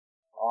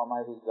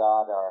Almighty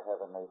God, our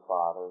Heavenly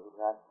Father, who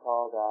hast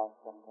called us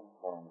and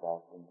confirmed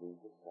us in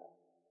Jesus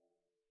Christ,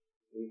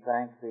 we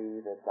thank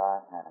Thee that Thy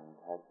hand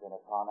has been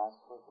upon us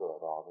for good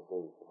all the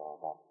days of our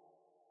life.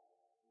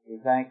 We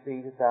thank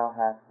Thee that Thou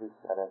hast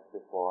beset us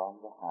before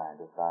and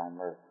behind with Thy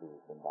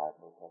mercies and Thy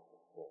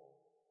protective care.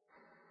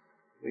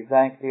 We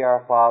thank Thee,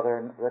 our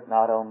Father, that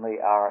not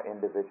only our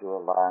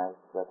individual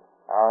lives, but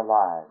our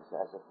lives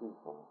as a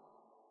people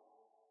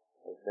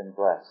has been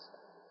blessed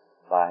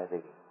by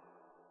Thee.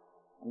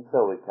 And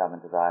so we come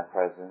into Thy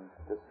presence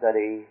to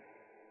study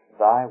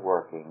Thy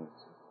workings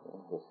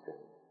in history,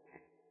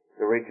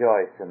 to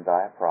rejoice in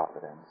Thy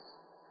providence,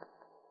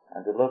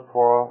 and to look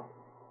for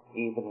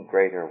even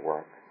greater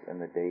works in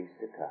the days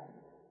to come.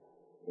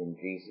 In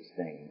Jesus'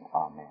 name,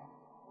 Amen.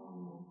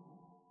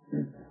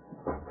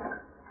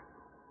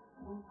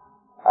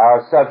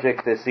 Our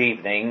subject this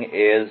evening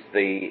is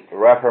the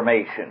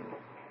Reformation.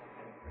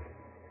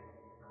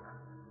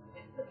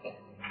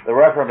 The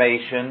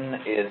Reformation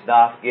is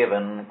not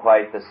given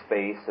quite the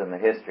space in the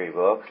history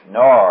books,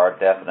 nor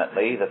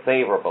definitely the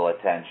favorable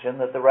attention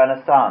that the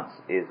Renaissance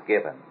is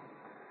given.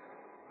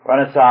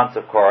 Renaissance,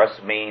 of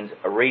course, means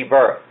a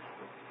rebirth.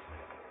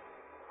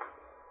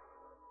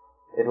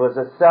 It was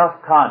a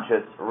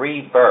self-conscious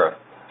rebirth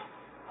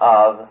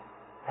of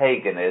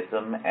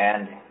paganism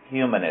and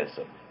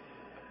humanism.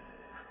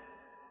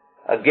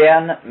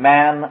 Again,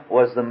 man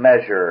was the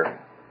measure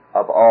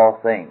of all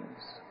things,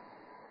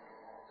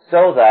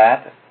 so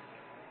that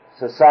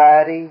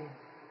society,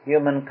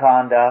 human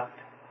conduct,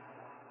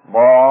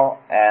 moral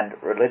and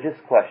religious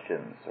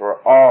questions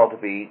were all to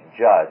be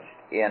judged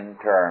in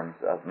terms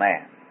of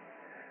man.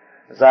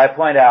 As I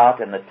point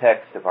out in the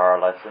text of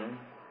our lesson,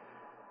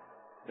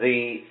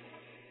 the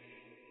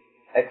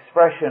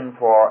expression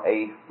for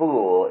a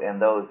fool in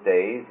those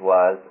days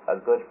was a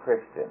good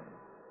Christian.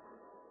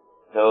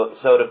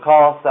 So to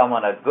call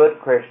someone a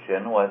good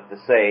Christian was to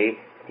say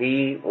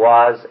he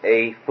was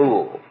a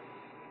fool.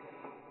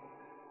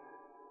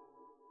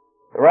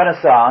 The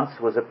Renaissance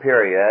was a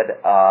period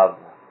of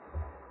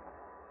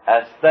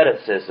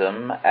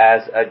aestheticism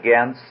as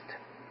against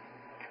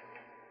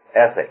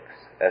ethics.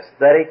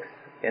 Aesthetics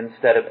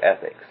instead of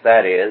ethics.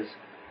 That is,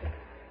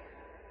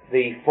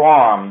 the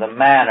form, the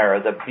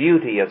manner, the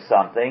beauty of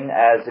something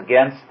as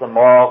against the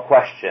moral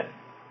question.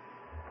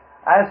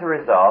 As a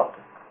result,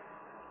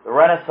 the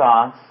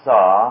Renaissance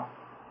saw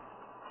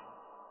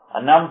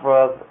a number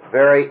of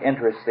very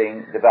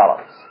interesting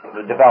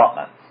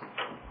developments.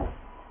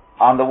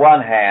 On the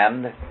one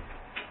hand,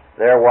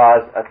 there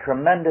was a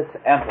tremendous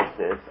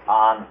emphasis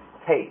on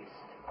taste,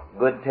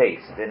 good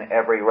taste in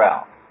every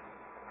realm.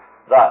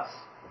 Thus,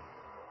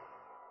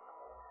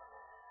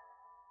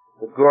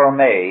 the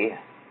gourmet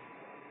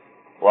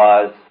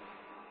was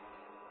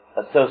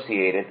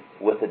associated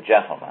with a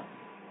gentleman.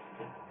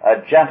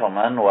 A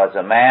gentleman was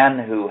a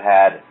man who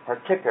had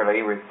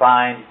particularly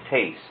refined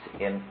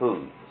taste in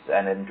foods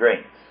and in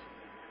drinks.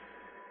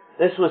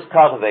 This was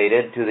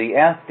cultivated to the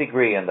nth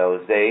degree in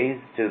those days,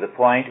 to the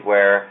point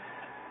where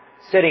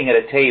sitting at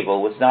a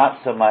table was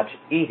not so much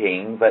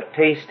eating, but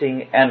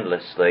tasting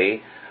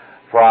endlessly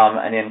from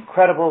an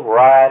incredible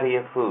variety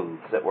of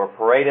foods that were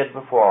paraded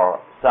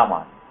before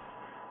someone,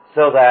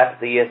 so that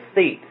the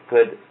aesthete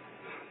could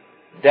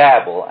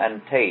dabble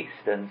and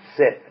taste and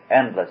sit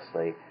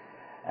endlessly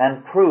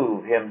and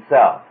prove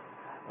himself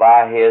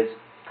by his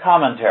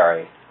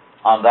commentary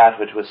on that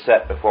which was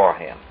set before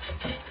him.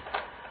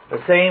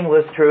 The same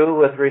was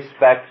true with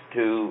respect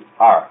to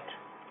art.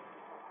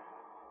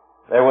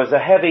 There was a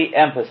heavy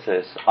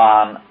emphasis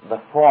on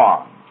the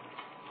form,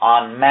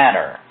 on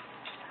manner.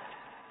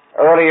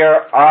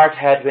 Earlier, art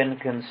had been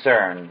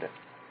concerned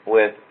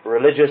with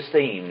religious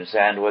themes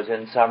and was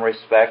in some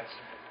respects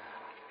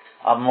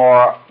a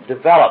more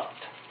developed,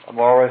 a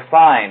more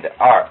refined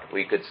art,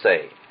 we could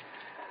say.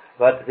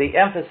 But the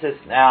emphasis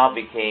now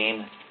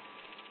became,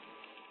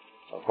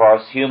 of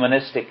course,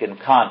 humanistic in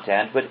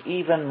content, but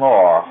even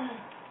more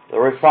the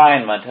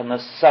refinement and the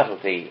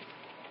subtlety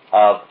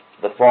of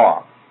the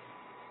form.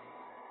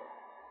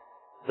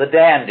 The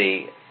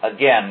dandy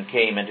again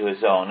came into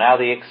his own. Now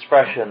the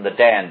expression the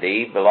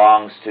dandy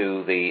belongs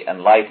to the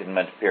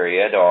Enlightenment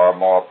period, or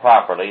more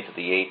properly to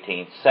the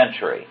 18th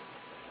century.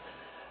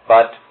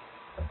 But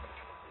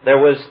there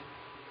was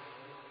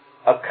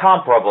a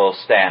comparable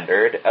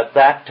standard at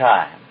that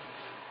time,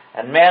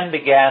 and men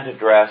began to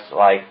dress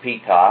like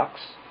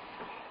peacocks,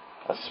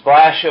 a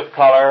splash of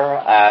color,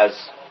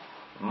 as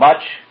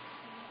much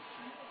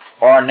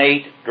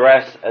ornate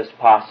dress as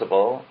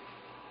possible,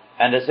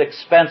 and as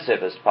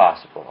expensive as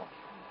possible,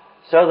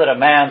 so that a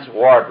man's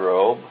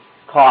wardrobe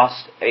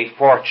cost a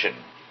fortune.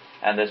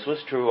 And this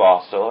was true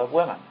also of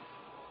women.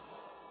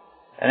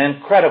 An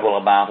incredible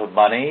amount of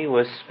money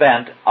was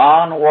spent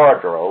on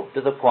wardrobe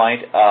to the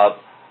point of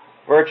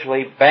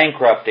virtually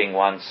bankrupting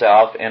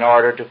oneself in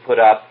order to put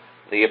up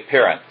the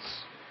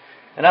appearance.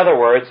 In other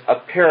words,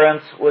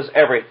 appearance was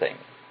everything.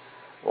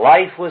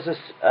 Life was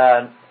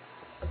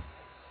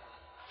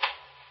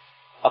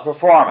a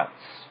performance,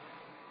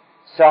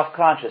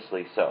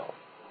 self-consciously so.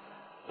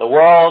 The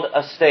world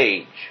a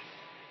stage.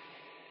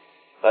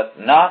 but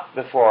not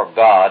before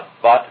God,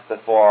 but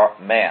before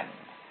men.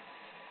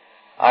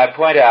 I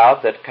point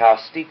out that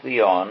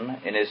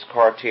Castiglione in his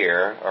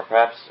Courtier, or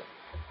perhaps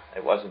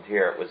it wasn't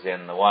here, it was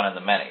in The One and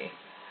the Many,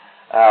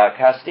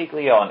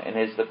 Castiglione in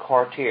his The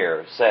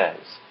Courtier says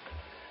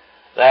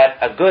that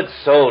a good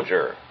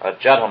soldier, a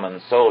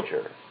gentleman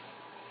soldier,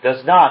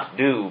 does not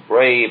do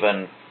brave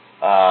and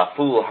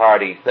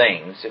foolhardy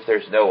things if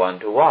there's no one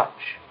to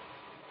watch.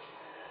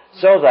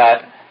 So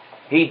that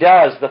he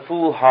does the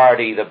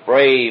foolhardy, the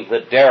brave, the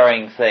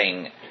daring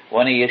thing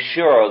when he is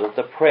sure that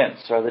the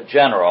prince or the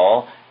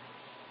general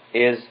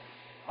is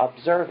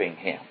observing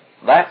him.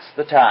 That's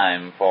the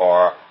time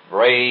for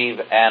brave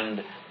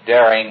and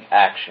daring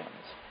actions.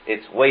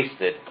 It's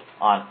wasted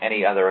on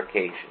any other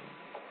occasion.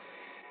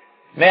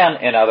 Men,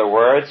 in other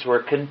words,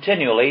 were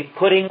continually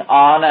putting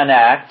on an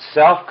act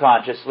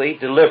self-consciously,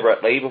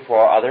 deliberately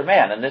before other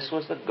men. And this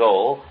was the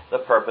goal, the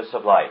purpose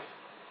of life.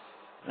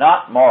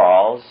 Not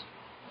morals,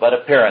 but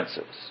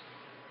appearances.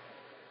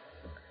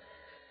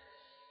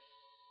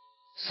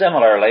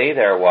 Similarly,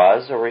 there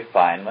was a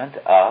refinement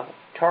of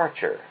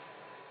torture.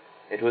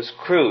 It was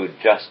crude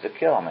just to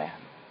kill a man.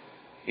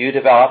 You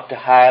developed a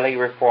highly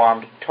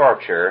reformed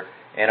torture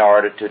in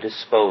order to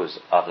dispose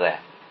of them.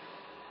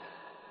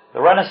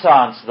 The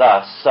Renaissance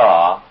thus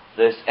saw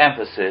this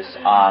emphasis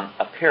on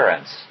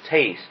appearance,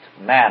 taste,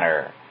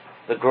 manner,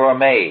 the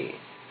gourmet,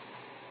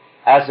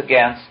 as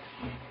against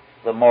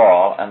the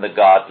moral and the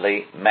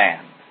godly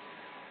man.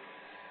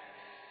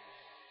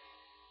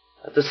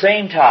 At the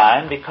same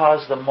time,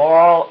 because the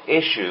moral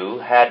issue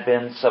had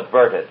been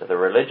subverted, the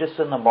religious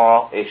and the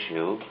moral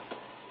issue,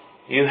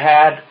 you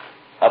had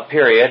a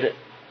period,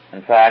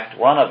 in fact,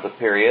 one of the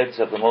periods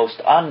of the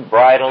most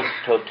unbridled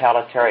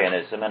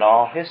totalitarianism in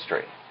all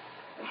history,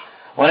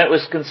 when it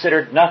was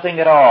considered nothing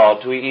at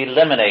all to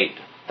eliminate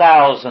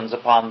thousands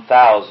upon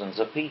thousands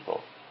of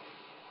people,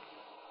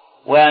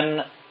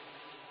 when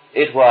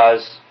it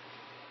was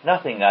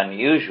nothing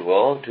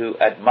unusual to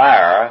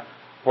admire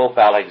Pope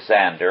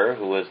Alexander,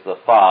 who was the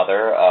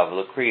father of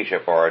Lucrezia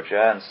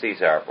Borgia and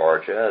Caesar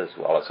Borgia, as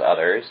well as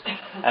others,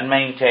 and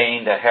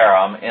maintained a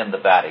harem in the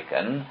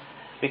Vatican,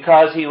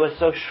 because he was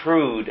so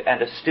shrewd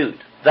and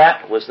astute.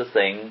 That was the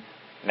thing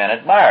men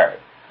admired.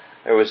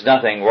 There was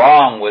nothing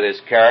wrong with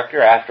his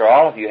character. After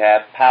all, if you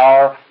have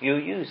power, you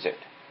use it.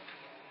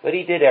 But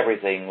he did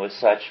everything with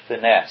such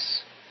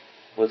finesse,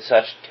 with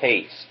such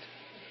taste,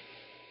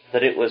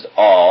 that it was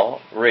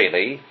all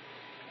really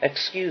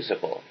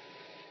excusable.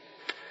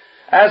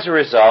 As a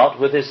result,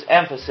 with his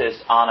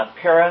emphasis on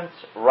appearance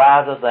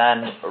rather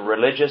than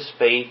religious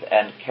faith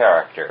and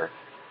character,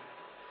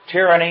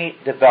 tyranny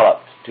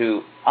developed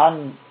to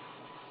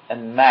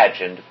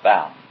unimagined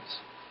bounds.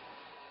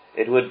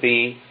 It would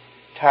be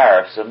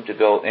tiresome to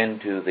go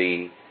into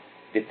the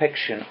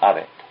depiction of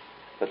it,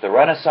 but the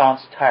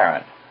Renaissance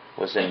tyrant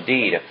was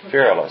indeed a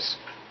fearless,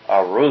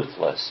 a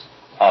ruthless,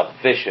 a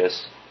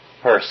vicious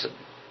person,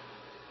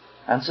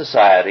 and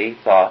society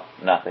thought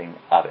nothing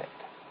of it.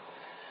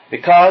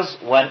 Because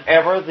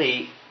whenever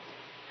the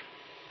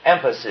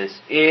emphasis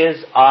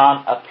is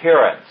on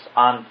appearance,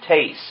 on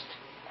taste,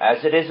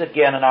 as it is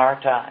again in our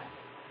time,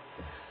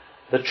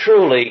 the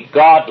truly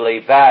godly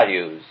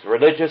values,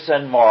 religious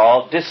and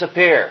moral,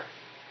 disappear,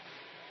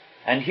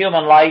 and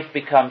human life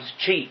becomes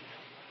cheap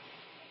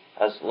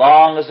as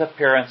long as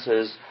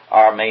appearances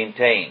are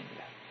maintained.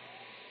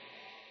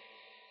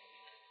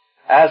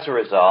 As a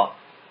result,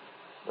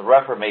 the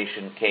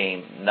Reformation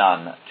came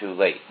none too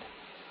late.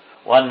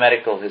 One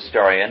medical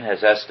historian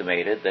has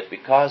estimated that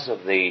because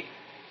of the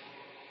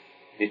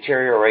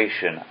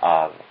deterioration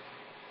of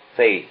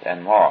faith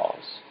and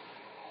morals,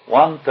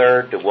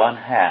 1/3 to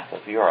 1/2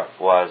 of Europe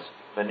was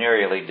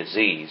venereally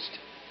diseased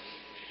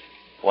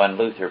when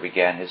Luther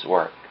began his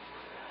work,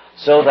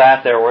 so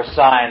that there were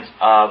signs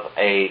of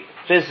a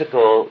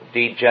physical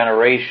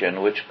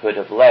degeneration which could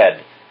have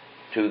led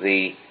to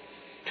the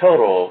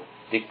total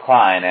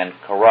decline and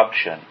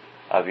corruption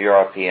of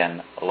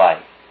European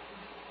life,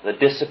 the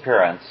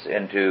disappearance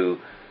into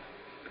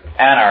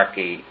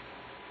anarchy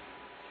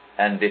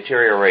and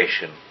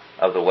deterioration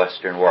of the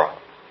Western world.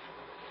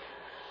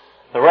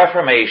 The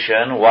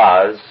Reformation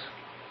was,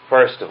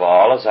 first of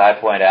all, as I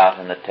point out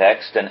in the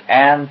text, an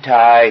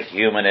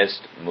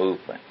anti-humanist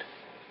movement.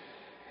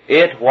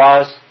 It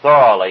was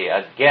thoroughly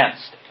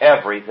against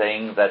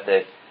everything that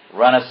the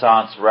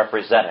Renaissance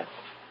represented.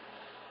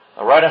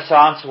 The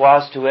Renaissance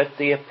was to it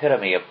the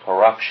epitome of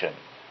corruption.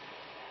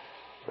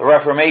 The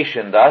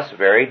Reformation thus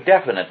very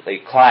definitely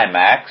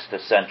climaxed a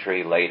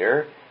century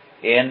later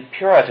in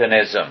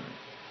Puritanism,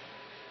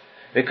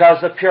 because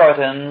the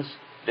Puritans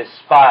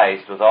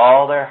despised with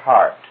all their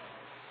heart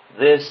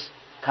this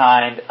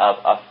kind of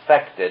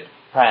affected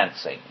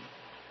prancing.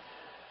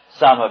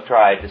 Some have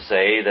tried to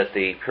say that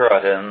the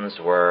Puritans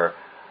were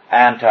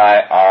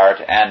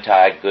anti-art,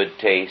 anti-good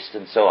taste,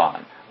 and so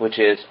on, which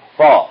is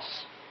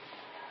false.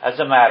 As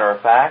a matter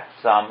of fact,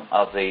 some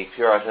of the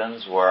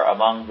Puritans were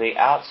among the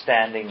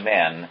outstanding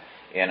men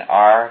in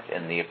art,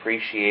 in the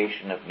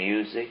appreciation of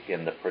music,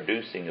 in the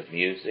producing of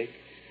music,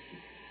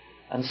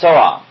 and so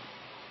on.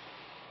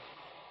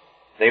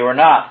 They were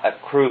not a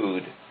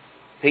crude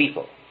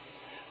people,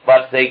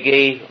 but they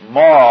gave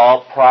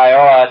moral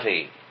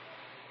priority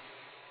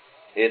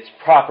its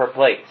proper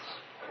place.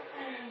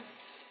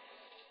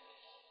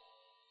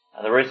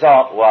 And the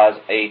result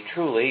was a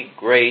truly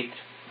great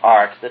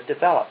art that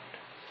developed.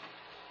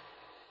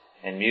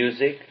 In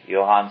music,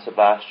 Johann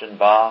Sebastian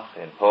Bach;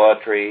 in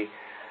poetry,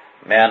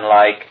 men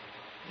like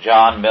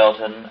John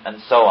Milton, and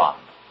so on.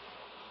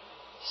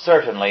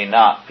 Certainly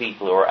not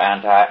people who were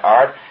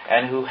anti-art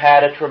and who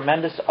had a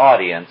tremendous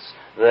audience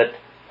that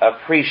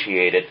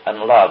appreciated and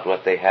loved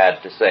what they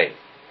had to say.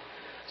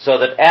 So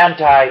that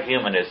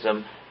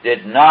anti-humanism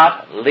did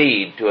not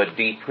lead to a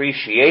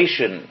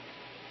depreciation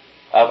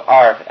of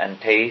art and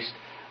taste,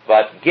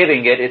 but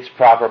giving it its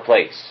proper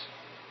place.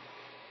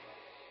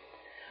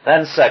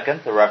 Then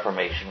second, the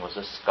Reformation was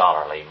a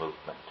scholarly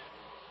movement,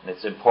 and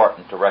it's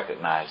important to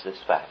recognize this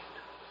fact.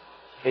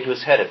 It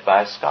was headed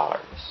by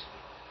scholars.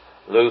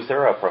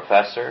 Luther, a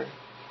professor;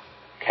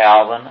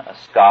 Calvin, a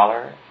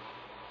scholar.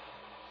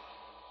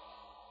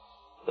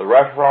 The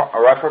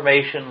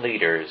Reformation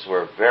leaders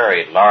were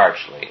very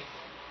largely,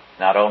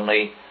 not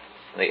only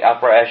the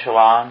upper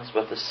echelons,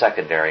 but the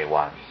secondary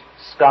ones,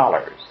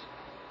 scholars,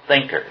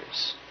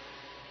 thinkers,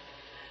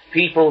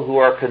 people who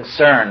are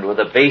concerned with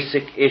the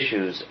basic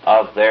issues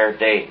of their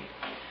day,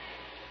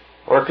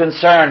 were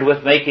concerned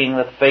with making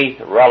the faith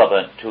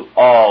relevant to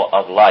all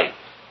of life,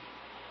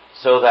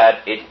 so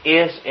that it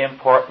is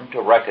important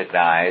to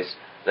recognize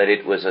that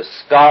it was a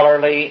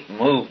scholarly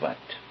movement.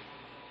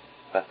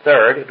 But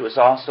third, it was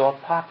also a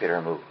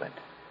popular movement,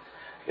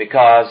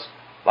 because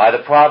by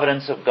the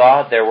providence of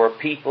God, there were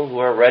people who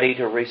were ready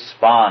to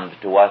respond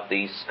to what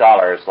these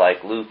scholars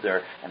like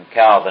Luther and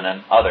Calvin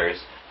and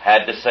others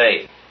had to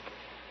say.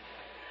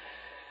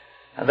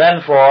 And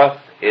then fourth,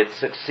 it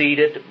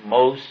succeeded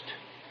most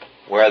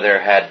where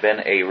there had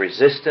been a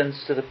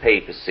resistance to the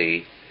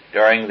papacy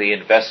during the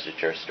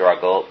investiture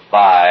struggle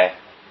by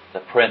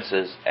the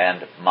princes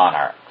and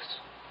monarchs.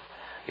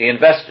 The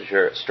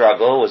investiture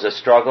struggle was a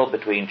struggle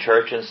between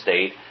church and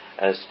state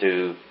as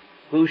to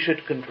who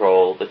should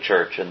control the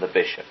church and the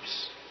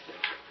bishops.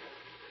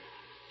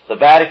 The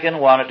Vatican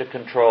wanted to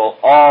control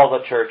all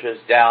the churches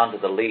down to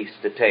the least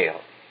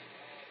detail.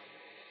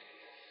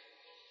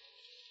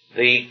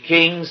 The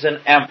kings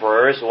and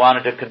emperors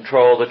wanted to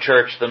control the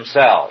church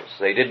themselves.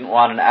 They didn't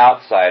want an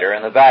outsider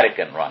in the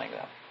Vatican running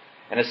them.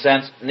 In a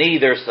sense,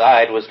 neither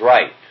side was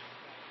right.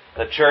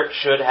 The church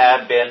should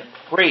have been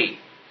free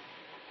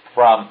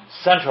from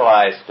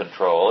centralized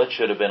control. It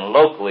should have been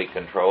locally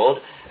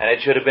controlled, and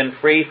it should have been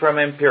free from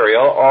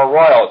imperial or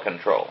royal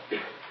control.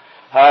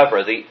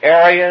 However, the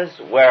areas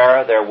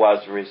where there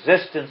was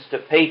resistance to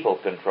papal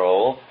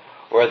control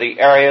were the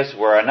areas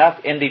where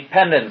enough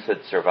independence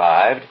had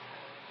survived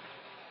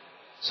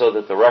so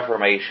that the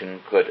Reformation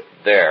could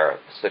there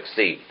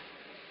succeed.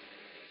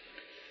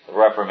 The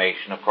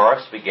Reformation, of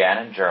course,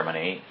 began in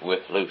Germany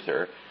with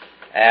Luther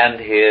and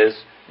his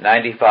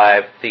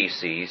 95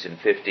 Theses in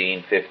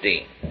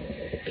 1515.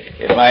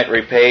 It might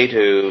repay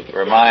to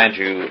remind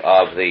you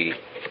of the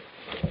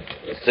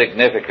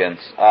significance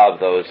of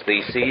those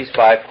theses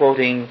by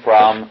quoting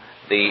from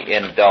the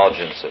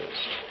indulgences.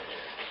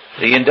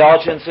 The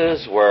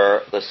indulgences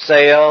were the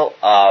sale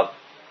of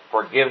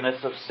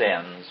forgiveness of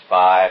sins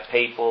by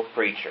papal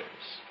preachers.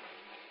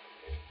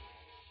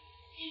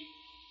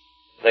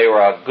 They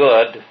were a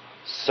good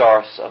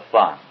source of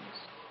funds.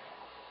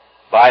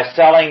 By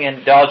selling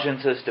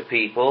indulgences to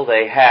people,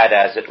 they had,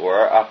 as it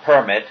were, a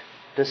permit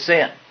to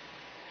sin,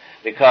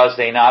 because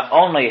they not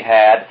only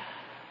had,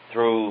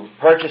 through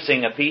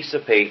purchasing a piece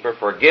of paper,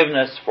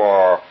 forgiveness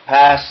for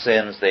past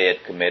sins they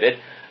had committed,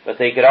 but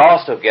they could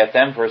also get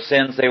them for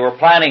sins they were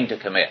planning to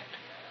commit.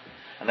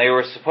 And they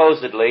were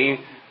supposedly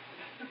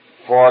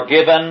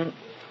forgiven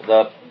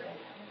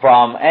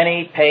from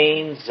any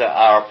pains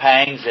or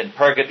pangs in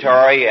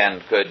purgatory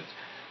and could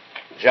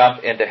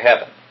jump into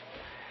heaven.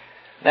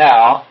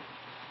 Now,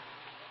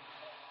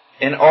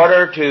 in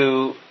order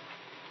to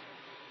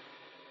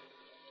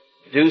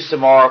do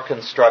some more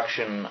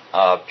construction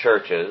of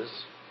churches,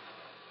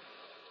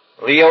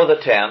 Leo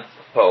X,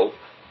 Pope,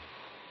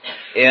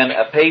 in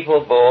a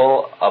papal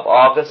bull of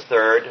August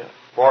 3rd,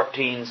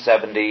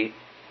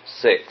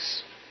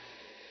 1476,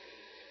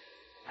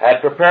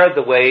 had prepared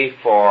the way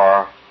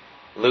for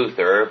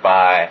Luther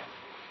by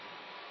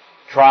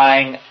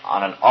trying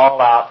on an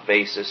all-out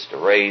basis to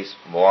raise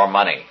more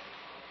money,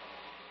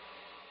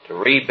 to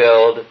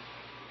rebuild,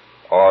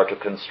 or to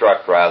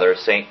construct, rather,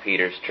 St.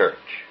 Peter's Church.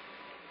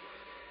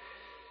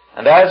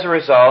 And as a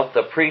result,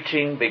 the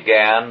preaching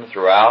began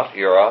throughout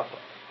Europe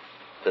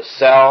to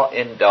sell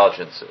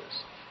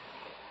indulgences.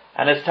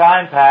 And as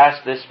time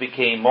passed, this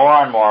became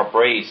more and more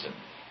brazen.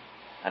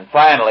 And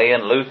finally,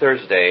 in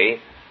Luther's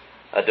day,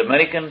 a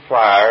Dominican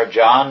friar,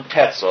 John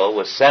Tetzel,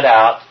 was sent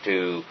out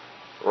to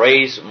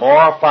raise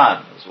more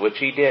funds, which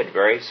he did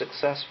very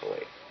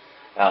successfully.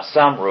 Now,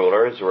 some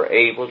rulers were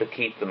able to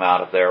keep them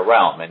out of their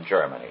realm in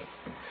Germany.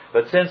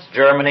 But since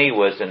Germany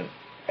was an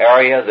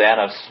area then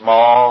of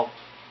small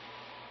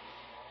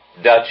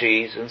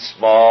duchies and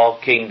small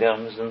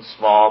kingdoms and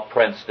small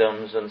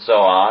princedoms and so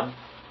on,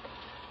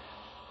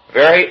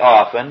 very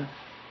often,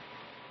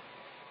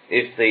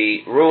 if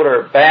the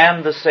ruler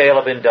banned the sale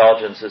of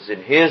indulgences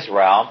in his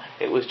realm,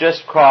 it was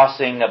just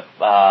crossing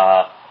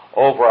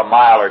over a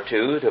mile or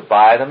two to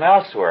buy them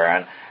elsewhere.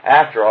 And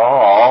after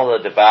all the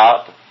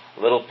devout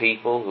little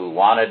people who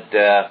wanted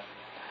to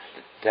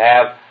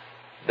have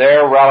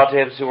their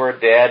relatives who were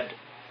dead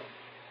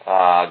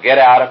get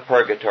out of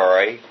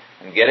purgatory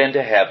and get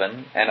into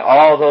heaven, and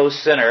all those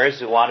sinners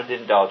who wanted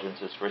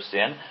indulgences for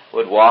sin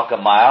would walk a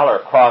mile or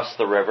cross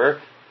the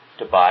river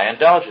to buy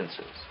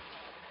indulgences.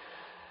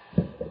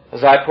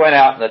 As I point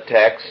out in the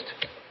text,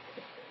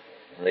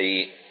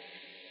 the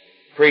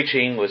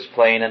preaching was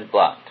plain and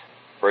blunt.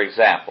 For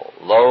example,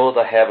 "Lo,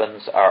 the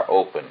heavens are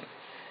open.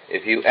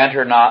 If you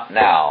enter not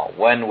now,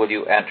 when will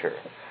you enter?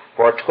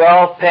 For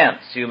 12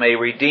 pence you may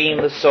redeem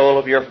the soul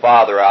of your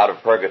father out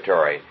of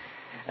purgatory.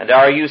 And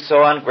are you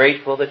so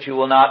ungrateful that you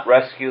will not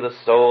rescue the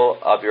soul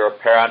of your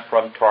parent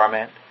from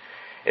torment?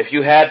 If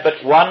you had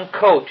but one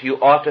coat, you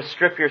ought to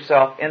strip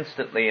yourself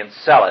instantly and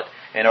sell it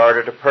in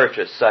order to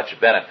purchase such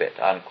benefit,"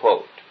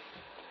 unquote.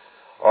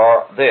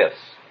 Or this,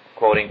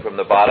 quoting from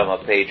the bottom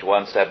of page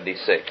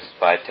 176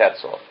 by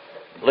Tetzel,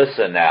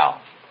 "Listen now.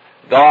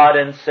 God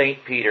and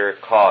St. Peter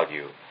call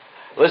you.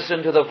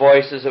 Listen to the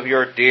voices of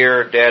your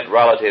dear dead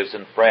relatives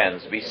and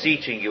friends,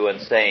 beseeching you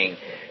and saying,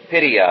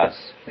 'Pity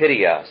us,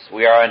 pity us.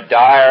 We are in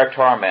dire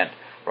torment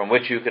from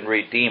which you can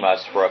redeem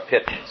us for a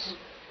pittance.'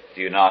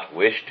 Do you not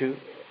wish to?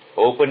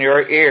 Open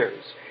your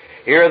ears.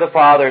 Hear the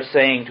father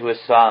saying to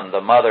his son,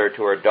 the mother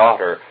to her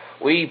daughter,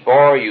 'We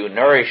bore you,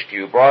 nourished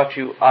you, brought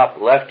you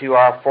up, left you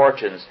our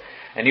fortunes,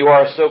 and you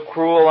are so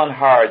cruel and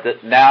hard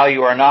that now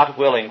you are not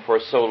willing for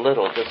so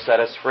little to set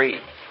us free.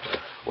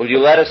 Will you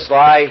let us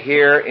lie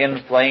here in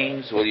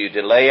flames? Will you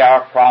delay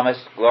our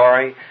promised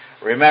glory?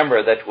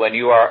 Remember that when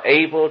you are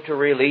able to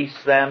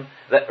release them,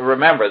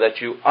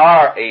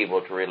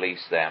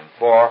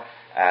 for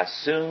as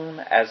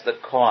soon as the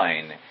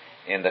coin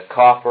in the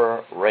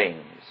coffer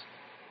rings,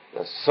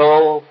 the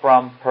soul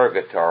from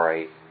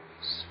purgatory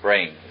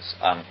springs,"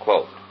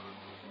 unquote.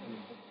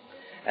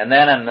 And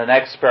then in the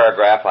next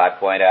paragraph I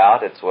point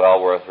out, it's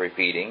well worth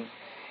repeating,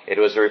 it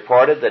was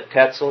reported that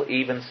Tetzel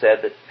even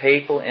said that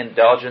papal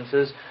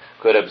indulgences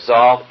could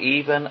absolve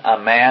even a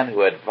man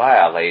who had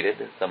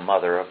violated the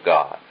Mother of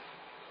God.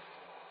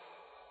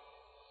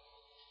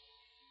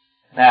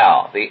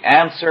 Now, the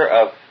answer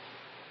of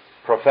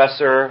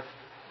Professor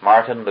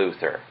Martin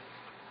Luther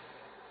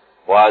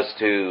was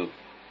to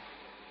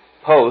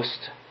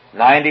post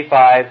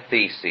 95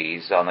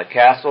 theses on the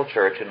Castle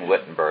Church in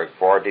Wittenberg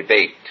for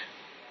debate.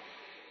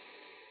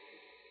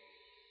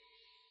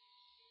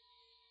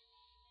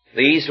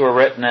 These were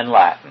written in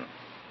Latin.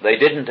 They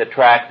didn't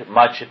attract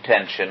much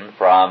attention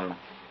from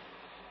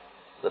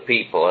the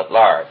people at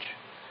large.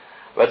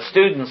 But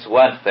students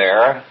went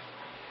there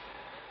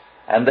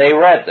and they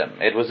read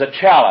them. It was a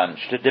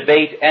challenge to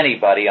debate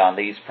anybody on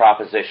these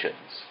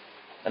propositions.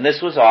 And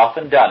this was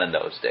often done in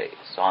those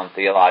days on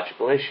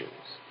theological issues.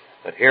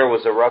 But here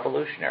was a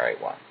revolutionary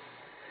one.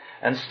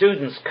 And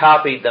students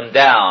copied them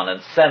down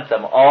and sent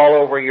them all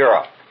over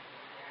Europe.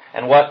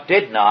 And what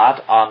did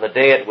not, on the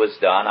day it was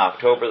done,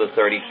 October the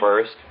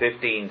 31st,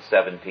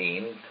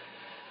 1517,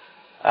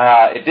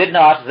 it did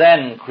not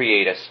then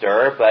create a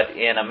stir, but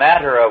in a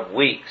matter of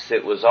weeks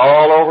it was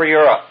all over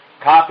Europe,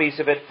 copies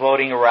of it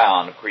floating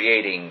around,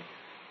 creating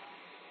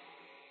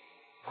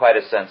quite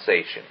a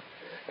sensation.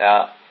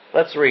 Now,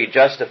 let's read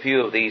just a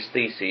few of these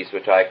theses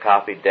which I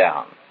copied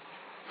down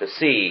to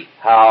see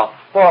how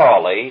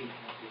thoroughly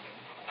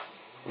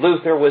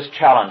Luther was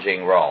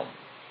challenging Rome.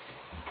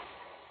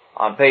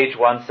 On page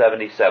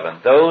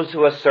 177, "Those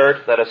who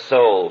assert that a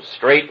soul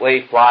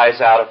straightway flies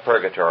out of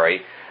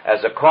purgatory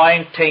as a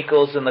coin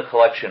tinkles in the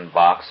collection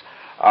box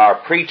are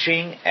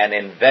preaching an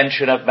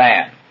invention of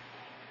man.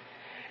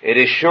 It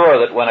is sure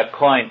that when a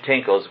coin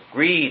tinkles,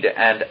 greed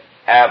and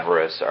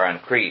avarice are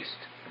increased,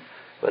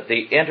 but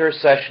the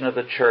intercession of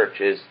the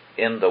church is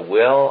in the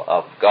will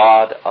of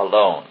God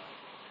alone.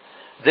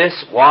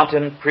 This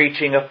wanton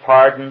preaching of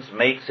pardons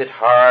makes it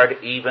hard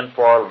even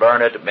for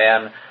learned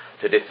men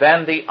to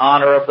defend the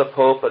honor of the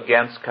Pope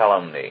against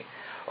calumny,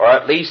 or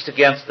at least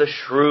against the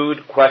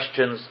shrewd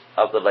questions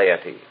of the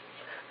laity.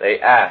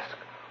 They ask,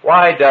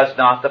 why does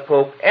not the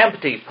Pope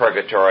empty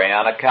purgatory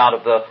on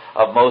account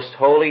of most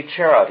holy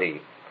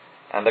charity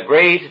and the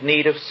great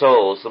need of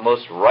souls, the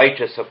most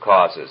righteous of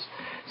causes,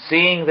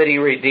 seeing that he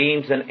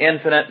redeems an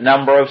infinite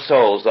number of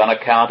souls on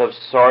account of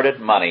sordid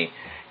money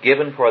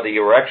given for the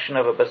erection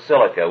of a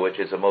basilica, which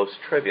is a most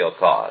trivial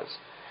cause?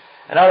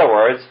 In other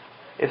words,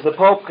 if the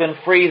Pope can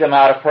free them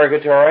out of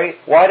purgatory,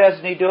 why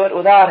doesn't he do it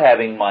without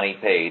having money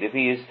paid? If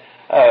he's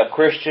a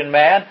Christian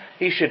man,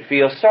 he should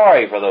feel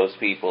sorry for those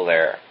people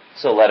there.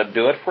 So let him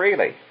do it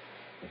freely.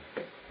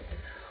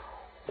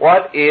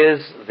 What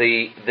is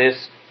the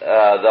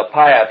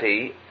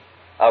piety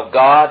of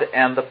God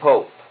and the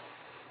Pope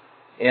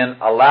in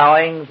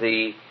allowing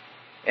the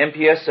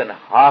impious and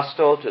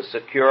hostile to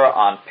secure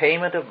on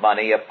payment of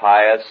money a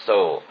pious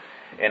soul?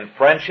 in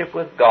friendship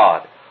with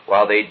God,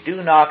 while they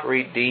do not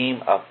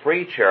redeem of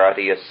free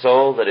charity a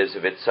soul that is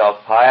of itself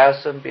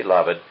pious and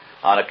beloved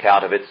on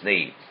account of its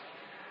needs.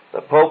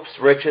 The Pope's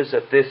riches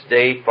at this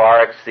day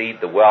far exceed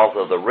the wealth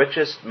of the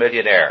richest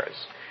millionaires.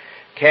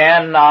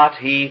 Cannot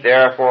he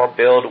therefore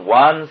build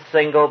one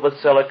single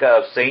basilica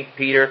of St.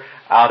 Peter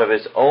out of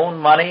his own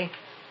money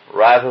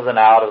rather than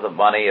out of the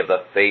money of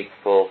the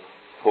faithful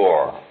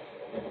poor?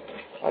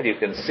 Well, you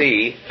can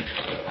see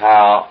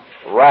how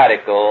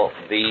radical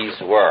these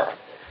were.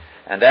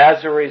 And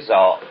as a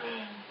result,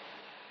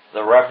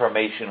 the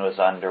Reformation was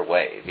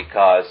underway,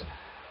 because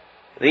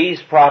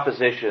these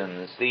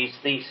propositions, these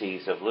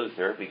theses of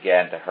Luther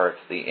began to hurt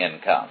the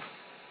income.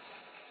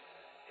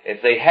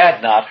 If they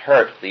had not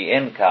hurt the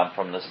income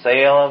from the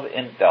sale of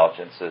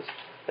indulgences,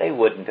 they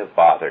wouldn't have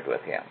bothered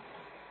with him.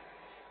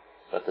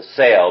 But the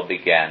sale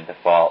began to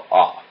fall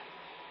off.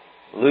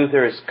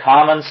 Luther's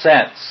common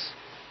sense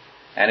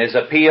and his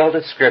appeal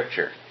to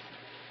Scripture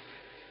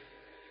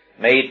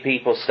made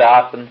people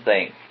stop and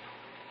think,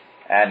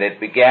 and it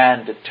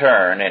began to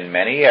turn, in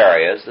many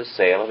areas, the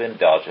sale of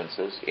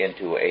indulgences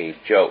into a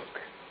joke.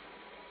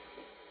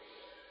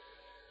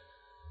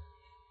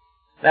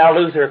 Now,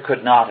 Luther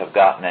could not have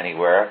gotten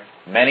anywhere.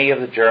 Many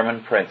of the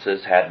German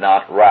princes had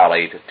not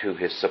rallied to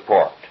his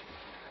support.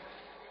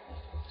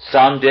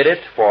 Some did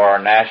it for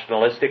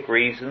nationalistic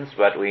reasons,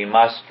 but we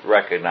must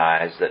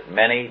recognize that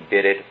many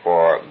did it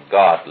for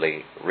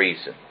godly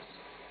reasons.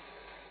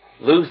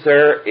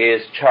 Luther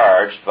is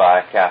charged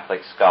by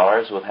Catholic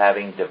scholars with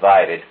having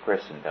divided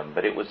Christendom,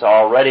 but it was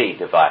already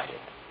divided,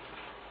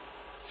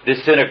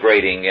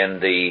 disintegrating in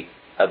the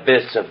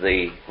abyss of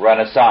the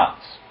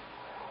Renaissance.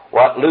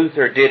 What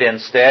Luther did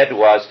instead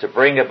was to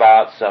bring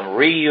about some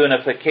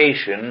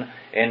reunification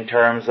in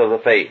terms of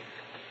the faith.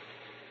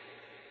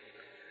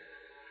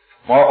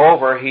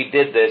 Moreover, he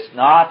did this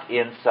not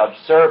in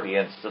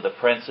subservience to the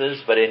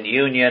princes, but in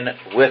union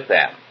with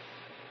them.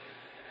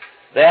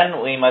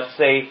 Then we must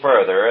say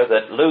further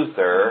that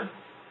Luther,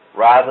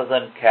 rather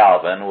than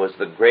Calvin, was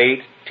the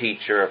great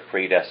teacher of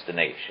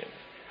predestination.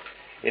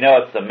 You know,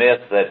 it's the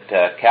myth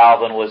that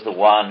Calvin was the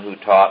one who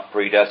taught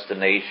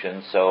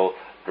predestination so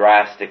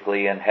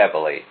drastically and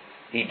heavily.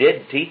 He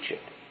did teach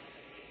it,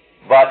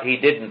 but he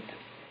didn't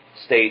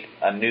state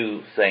a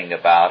new thing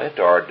about it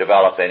or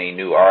develop any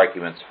new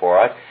arguments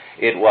for it.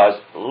 It was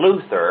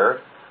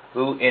Luther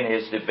who, in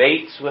his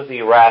debates with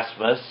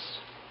Erasmus,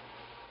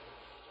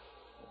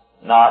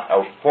 not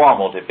a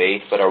formal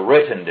debate, but a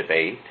written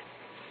debate,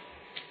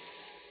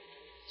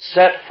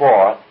 set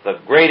forth the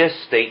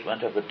greatest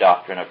statement of the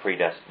doctrine of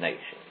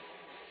predestination.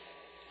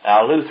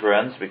 Now,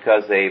 Lutherans,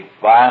 because they've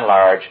by and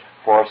large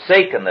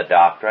forsaken the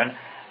doctrine,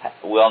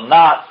 will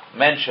not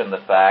mention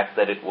the fact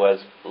that it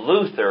was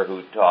Luther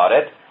who taught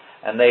it,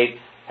 and they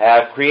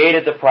have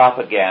created the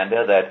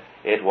propaganda that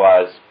it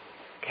was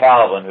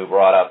Calvin who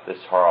brought up this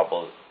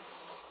horrible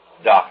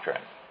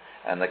doctrine.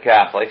 And the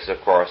Catholics, of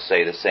course,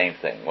 say the same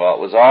thing. Well, it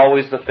was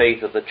always the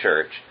faith of the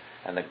Church,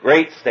 and the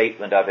great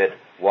statement of it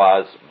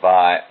was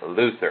by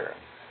Luther.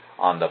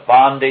 On the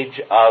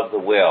Bondage of the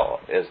Will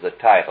is the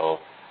title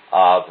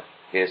of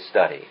his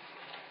study.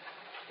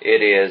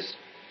 It is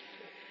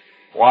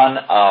one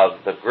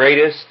of the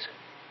greatest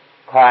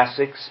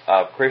classics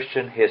of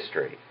Christian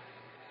history,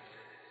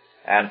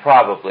 and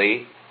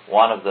probably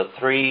one of the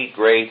three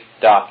great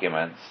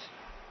documents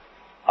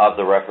of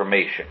the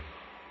Reformation.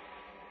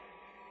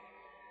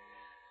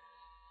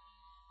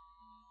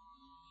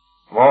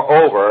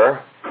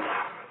 Moreover,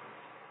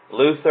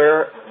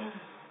 Luther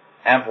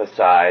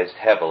emphasized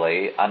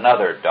heavily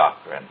another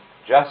doctrine,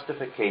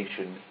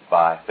 justification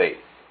by faith.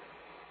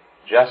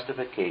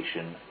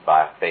 Justification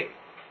by faith.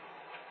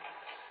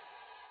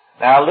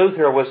 Now,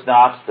 Luther was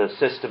not the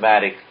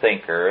systematic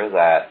thinker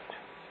that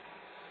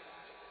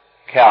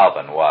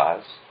Calvin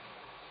was,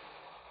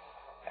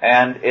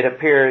 and it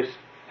appears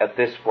at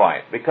this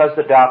point, because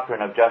the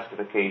doctrine of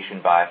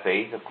justification by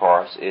faith, of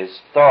course, is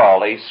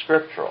thoroughly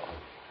scriptural.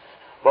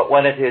 But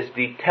when it is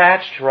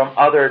detached from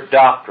other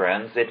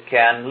doctrines, it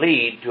can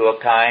lead to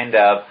a kind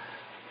of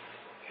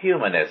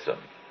humanism,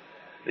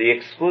 the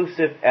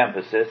exclusive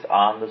emphasis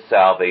on the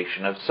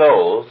salvation of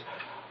souls,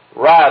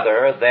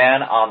 rather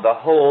than on the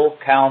whole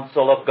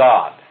counsel of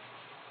God.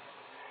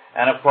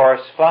 And of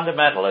course,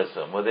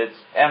 fundamentalism, with its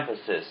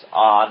emphasis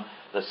on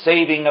the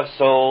saving of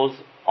souls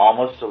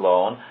almost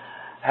alone,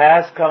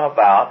 has come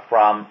about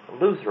from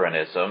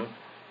Lutheranism,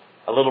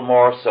 a little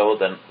more so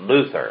than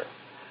Luther,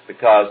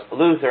 because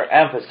Luther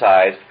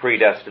emphasized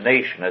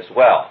predestination as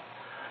well.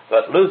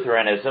 But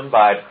Lutheranism,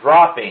 by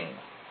dropping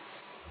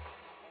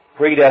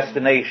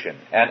predestination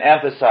and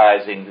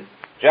emphasizing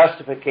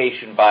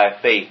justification by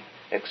faith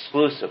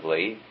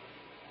exclusively,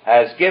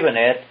 has given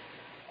it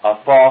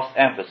a false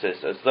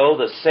emphasis, as though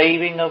the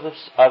saving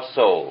of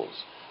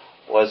souls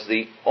was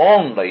the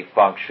only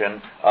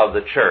function of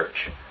the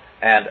church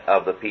and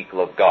of the people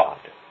of God.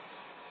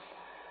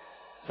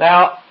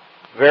 Now,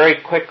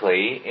 very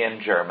quickly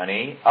in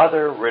Germany,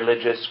 other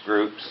religious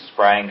groups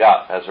sprang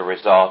up as a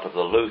result of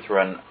the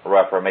Lutheran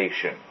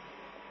Reformation.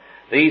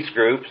 These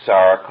groups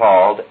are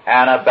called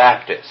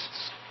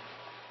Anabaptists.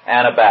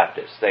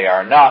 Anabaptists. They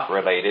are not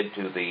related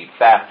to the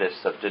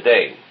Baptists of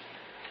today.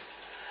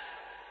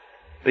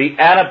 The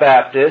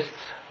Anabaptists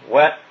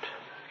went,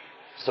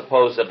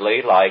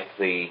 supposedly, like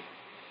the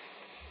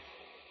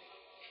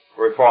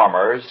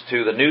Reformers,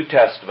 to the New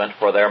Testament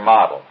for their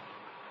model,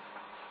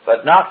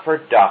 but not for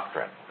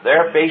doctrine.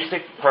 Their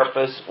basic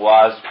purpose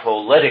was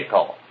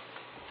political.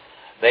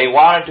 They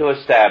wanted to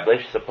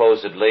establish,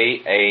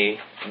 supposedly, a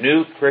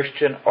new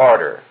Christian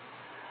order.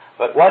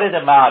 But what it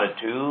amounted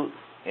to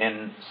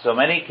in so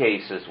many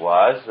cases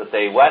was that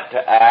they went to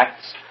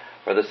Acts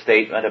for the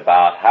statement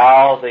about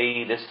how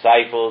the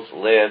disciples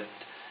lived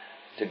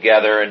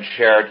together and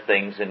shared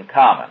things in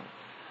common,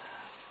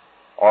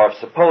 or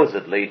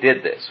supposedly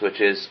did this,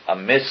 which is a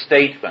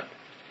misstatement.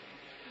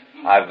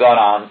 I've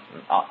gone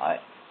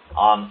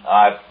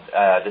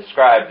I've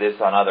described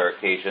this on other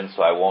occasions,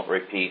 so I won't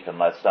repeat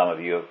unless some of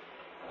you have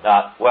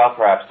not, well,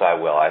 perhaps I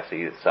will. I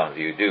see that some of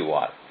you do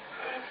want.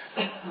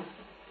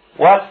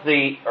 What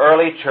the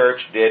early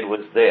church did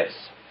was this: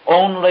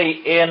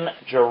 only in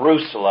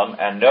Jerusalem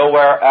and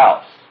nowhere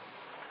else,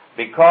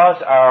 because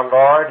our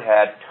Lord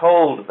had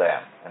told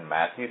them in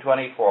Matthew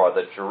 24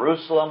 that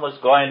Jerusalem was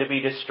going to be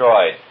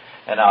destroyed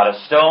and not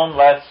a stone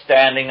left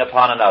standing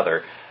upon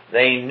another.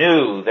 They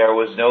knew there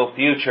was no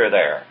future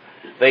there.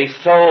 They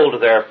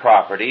sold their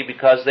property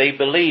because they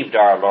believed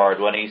our Lord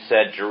when He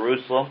said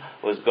Jerusalem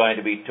was going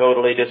to be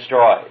totally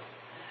destroyed.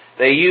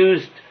 They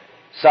used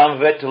some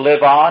of it to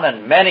live on,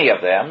 and many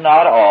of them,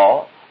 not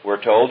all, were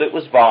told it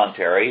was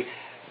voluntary,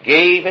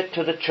 gave it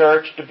to the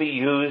church to be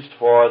used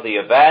for the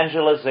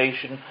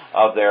evangelization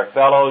of their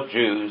fellow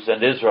Jews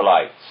and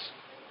Israelites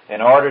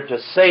in order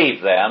to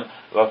save them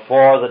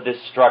before the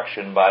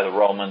destruction by the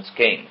Romans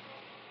came.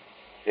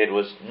 It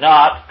was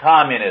not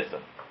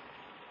communism.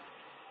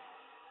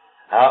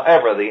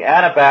 However, the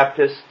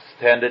Anabaptists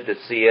tended to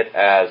see it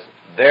as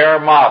their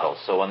model.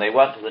 So when they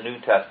went to the New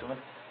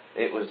Testament,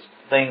 it was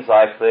things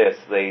like this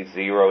they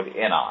zeroed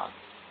in on.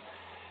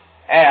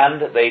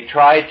 And they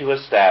tried to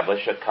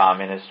establish a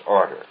communist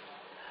order.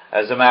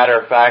 As a matter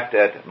of fact,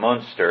 at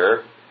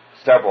Munster,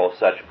 several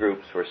such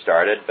groups were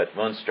started, but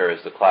Munster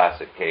is the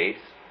classic case.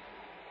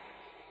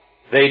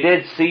 They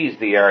did seize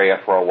the area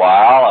for a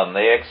while, and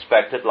they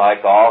expected,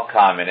 like all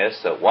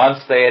communists, that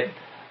once they had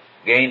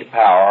gained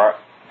power,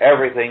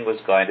 everything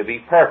was going to be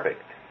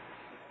perfect.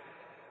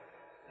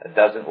 It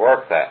doesn't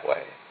work that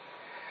way.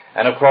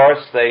 And of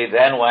course, they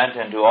then went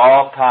into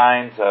all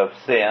kinds of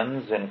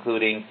sins,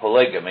 including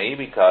polygamy,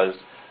 because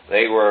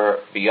they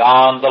were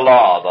beyond the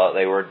law.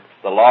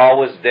 The law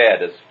was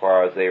dead as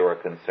far as they were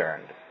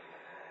concerned.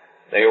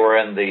 They were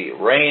in the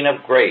reign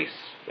of grace,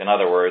 in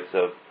other words,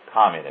 of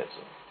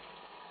communism.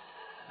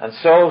 And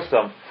so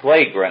some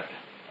flagrant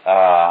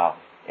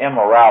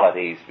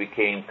immoralities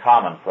became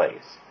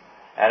commonplace.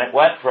 And it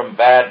went from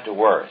bad to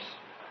worse.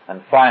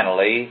 And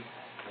finally,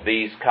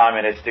 these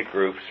communistic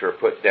groups were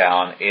put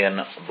down in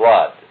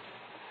blood.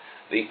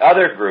 The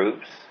other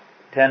groups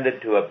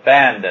tended to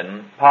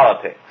abandon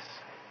politics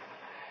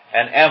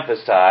and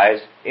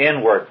emphasize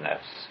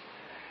inwardness.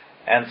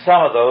 And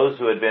some of those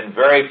who had been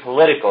very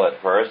political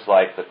at first,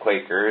 like the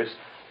Quakers,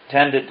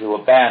 tended to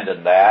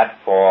abandon that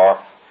for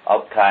a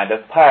kind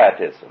of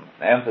pietism,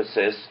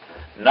 emphasis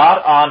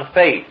not on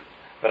faith,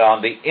 but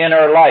on the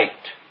inner light.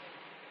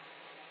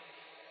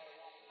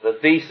 The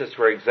thesis,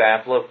 for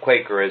example, of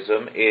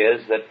Quakerism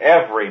is that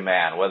every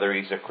man, whether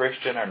he's a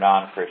Christian or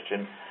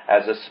non-Christian,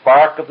 has a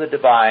spark of the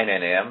divine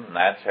in him, and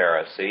that's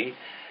heresy,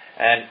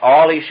 and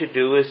all he should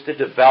do is to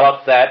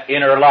develop that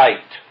inner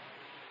light.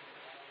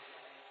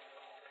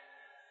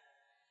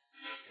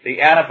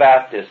 The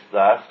Anabaptists,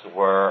 thus,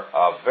 were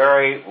a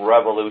very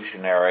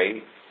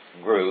revolutionary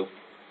group,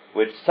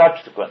 which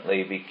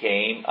subsequently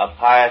became a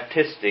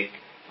pietistic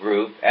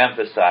group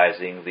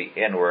emphasizing the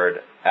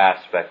inward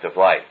aspect of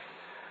life.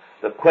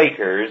 The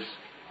Quakers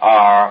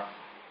are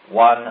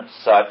one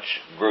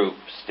such group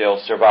still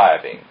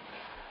surviving,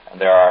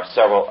 and there are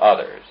several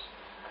others.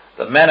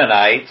 The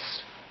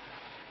Mennonites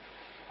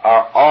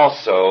are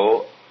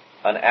also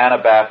an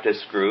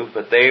Anabaptist group,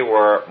 but they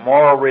were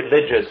more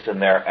religious in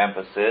their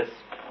emphasis,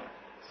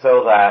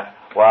 so that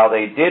while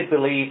they did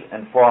believe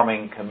in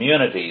forming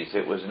communities,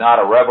 it was not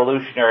a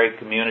revolutionary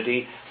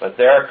community, but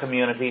their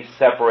community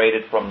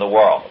separated from the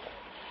world,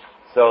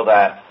 so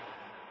that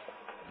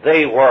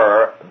they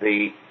were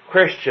the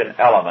Christian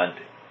element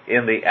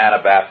in the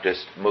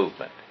Anabaptist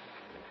movement.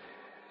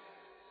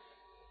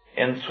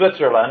 In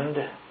Switzerland,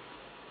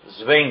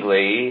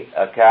 Zwingli,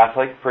 a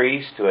Catholic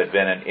priest who had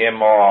been an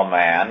immoral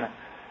man,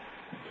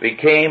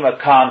 became a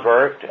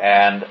convert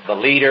and the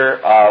leader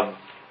of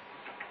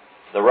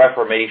the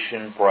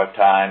Reformation for a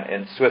time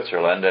in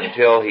Switzerland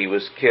until he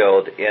was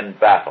killed in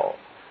battle.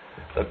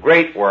 The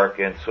great work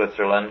in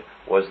Switzerland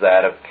was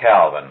that of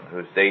Calvin,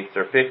 whose dates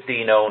are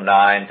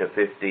 1509 to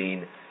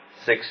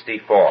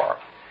 1564.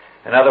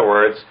 In other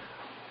words,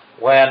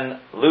 when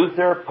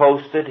Luther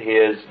posted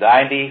his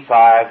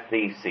 95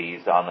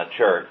 Theses on the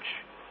church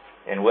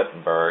in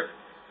Wittenberg,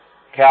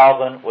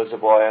 Calvin was a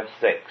boy of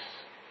 6.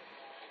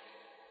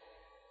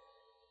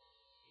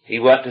 He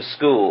went to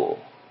school,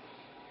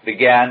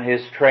 began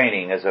his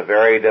training as a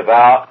very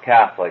devout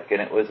Catholic,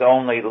 and it was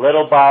only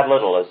little by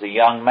little as a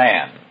young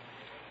man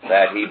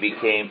that he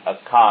became a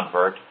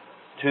convert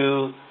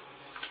to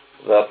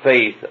the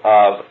faith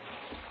of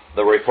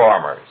the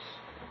Reformers.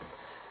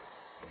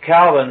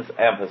 Calvin's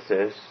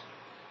emphasis,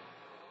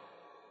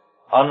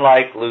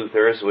 unlike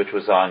Luther's, which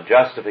was on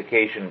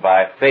justification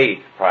by faith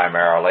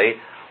primarily,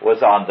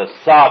 was on the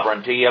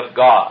sovereignty of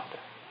God.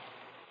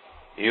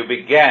 You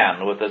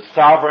began with the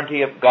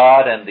sovereignty of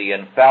God and the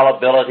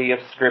infallibility of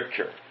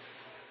Scripture.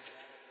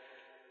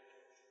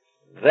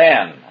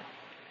 Then,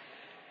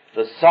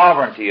 the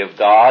sovereignty of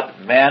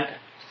God meant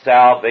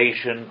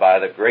salvation by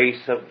the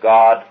grace of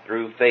God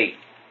through faith,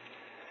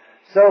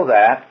 so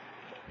that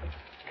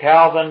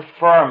Calvin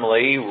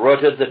firmly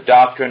rooted the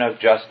doctrine of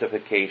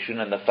justification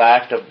in the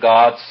fact of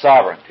God's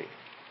sovereignty.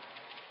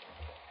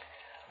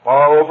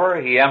 Moreover,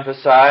 he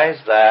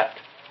emphasized that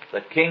the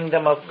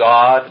kingdom of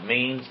God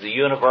means the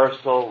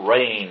universal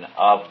reign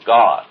of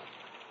God.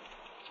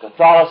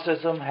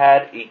 Catholicism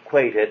had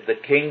equated the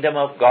kingdom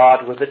of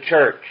God with the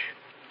church,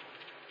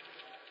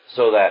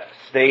 so that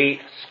state,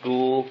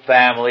 school,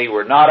 family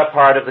were not a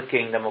part of the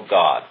kingdom of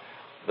God.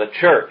 The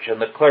church and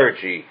the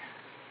clergy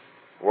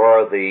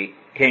were the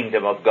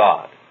kingdom of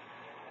God.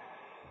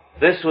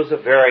 This was a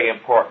very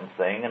important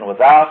thing, and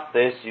without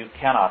this you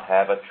cannot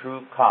have a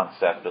true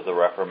concept of the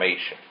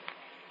Reformation.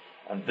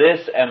 And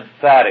this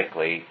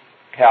emphatically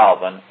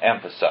Calvin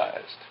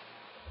emphasized.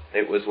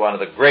 It was one of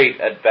the great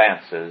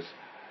advances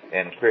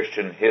in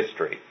Christian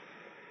history.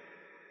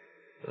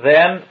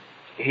 Then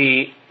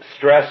he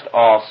stressed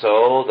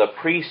also the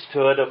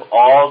priesthood of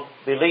all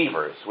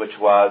believers, which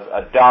was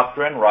a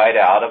doctrine right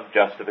out of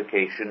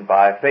justification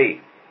by faith.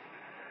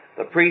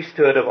 The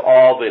priesthood of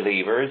all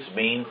believers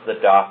means the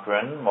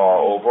doctrine,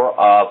 moreover,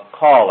 of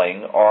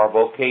calling or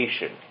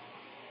vocation.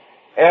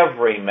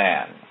 Every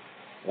man,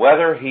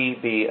 whether he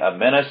be a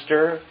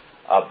minister,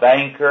 a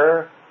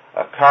banker,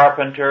 a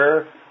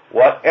carpenter,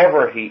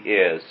 whatever he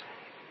is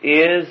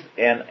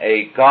in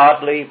a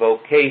godly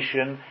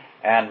vocation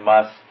and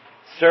must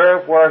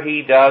serve where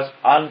he does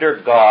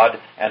under God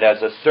and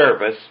as a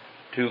service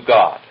to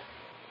God.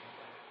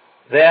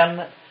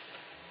 Then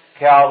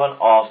Calvin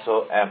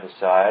also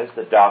emphasized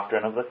the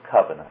doctrine of the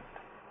covenant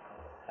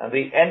and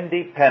the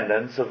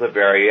independence of the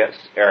various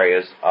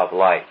areas of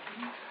life.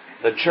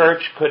 The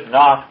church could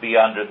not be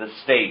under the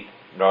state,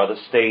 nor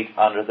the state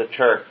under the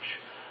church.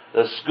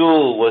 The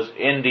school was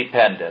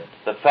independent,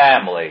 the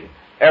family,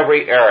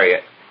 every area,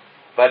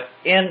 but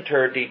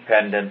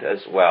interdependent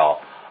as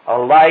well,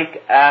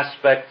 alike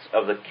aspects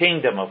of the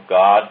kingdom of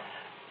God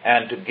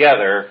and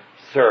together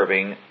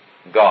serving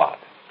God.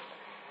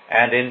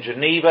 And in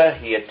Geneva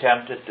he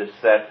attempted to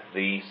set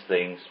these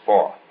things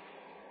forth.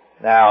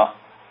 Now,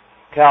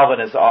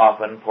 Calvin is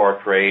often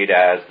portrayed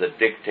as the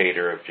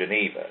dictator of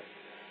Geneva.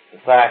 The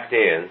fact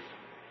is,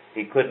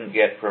 he couldn't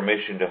get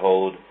permission to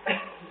hold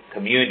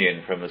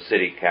communion from the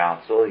city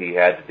council. He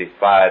had to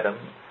defy them.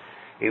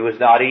 He was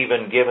not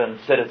even given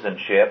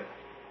citizenship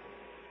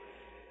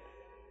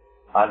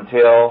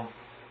until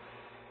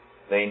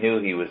they knew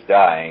he was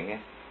dying.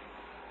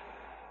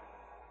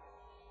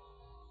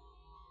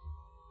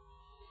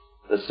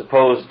 The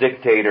supposed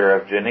dictator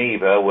of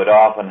Geneva would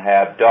often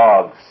have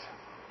dogs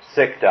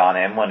sicked on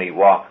him when he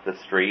walked the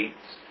streets,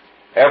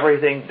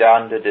 everything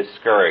done to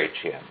discourage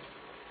him.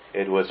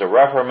 It was a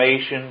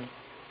reformation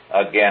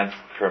against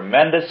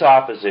tremendous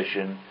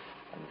opposition,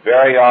 and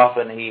very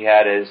often he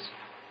had his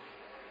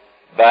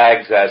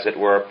bags, as it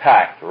were,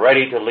 packed,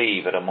 ready to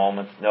leave at a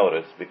moment's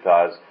notice,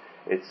 because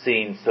it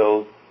seemed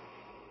so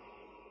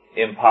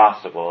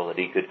impossible that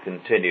he could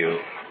continue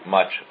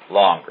much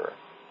longer.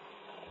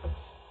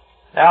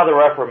 Now, the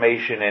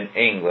Reformation in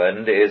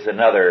England is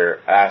another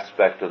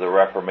aspect of the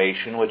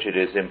Reformation which it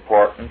is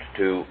important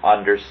to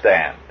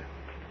understand.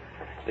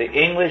 The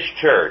English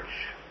Church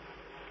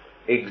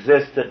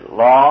existed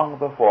long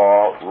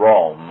before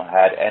Rome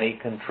had any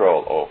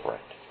control over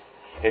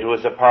it. It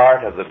was a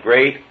part of the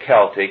great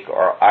Celtic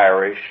or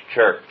Irish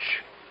Church,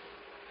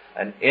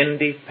 an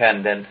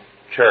independent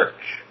church.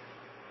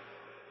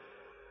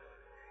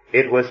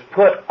 It was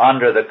put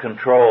under the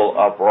control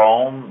of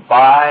Rome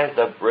by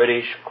the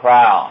British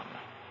Crown.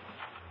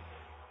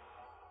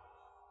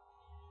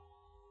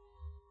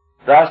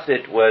 Thus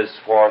it was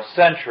for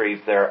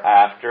centuries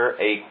thereafter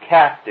a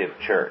captive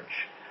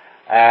church,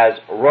 as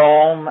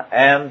Rome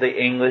and the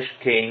English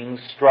kings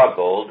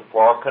struggled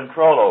for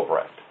control over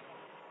it.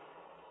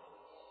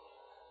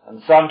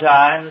 And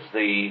sometimes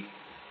the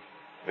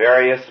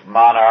various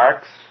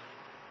monarchs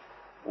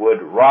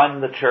would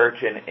run the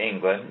church in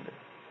England.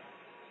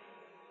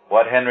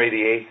 What Henry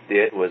VIII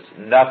did was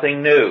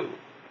nothing new.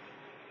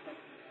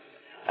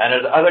 And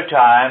at other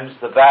times,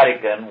 the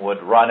Vatican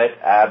would run it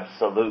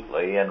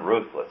absolutely and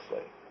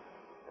ruthlessly,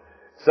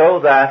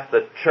 so that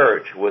the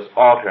church was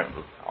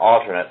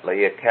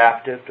alternately a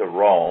captive to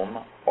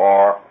Rome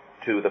or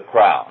to the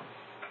crown.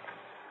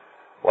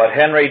 What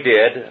Henry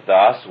did,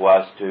 thus,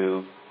 was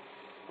to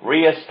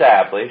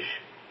reestablish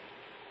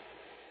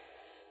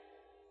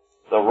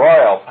the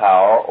royal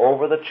power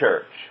over the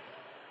church,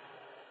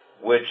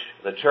 which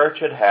the church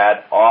had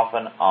had off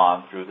and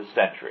on through the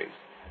centuries.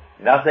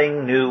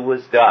 Nothing new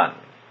was done.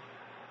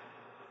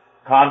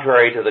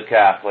 Contrary to the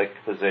Catholic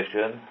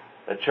position,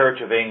 the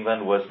Church of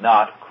England was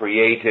not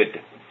created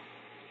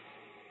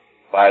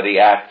by the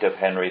act of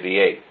Henry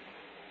VIII.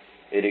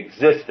 It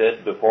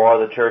existed before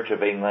the Church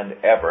of England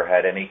ever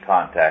had any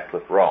contact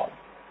with Rome.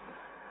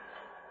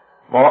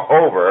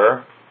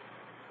 Moreover,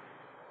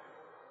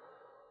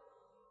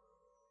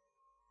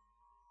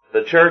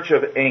 the Church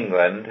of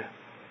England,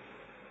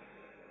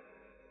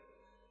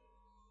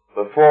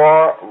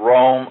 before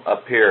Rome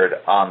appeared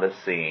on the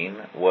scene,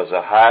 was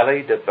a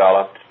highly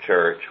developed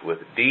church with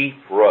deep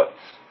roots,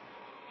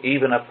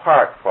 even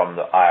apart from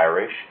the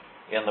Irish,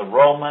 in the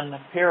Roman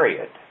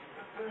period.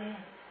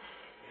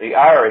 The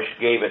Irish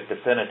gave it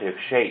definitive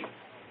shape.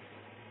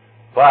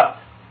 But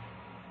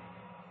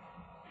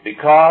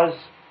because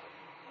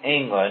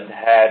England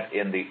had,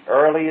 in the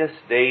earliest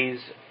days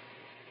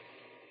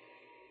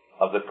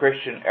of the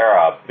Christian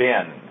era,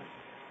 been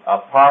a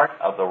part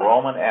of the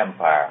Roman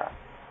Empire,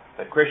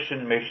 the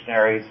Christian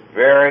missionaries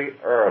very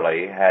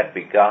early had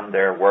begun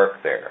their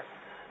work there.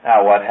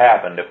 Now, what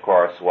happened, of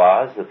course,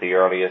 was that the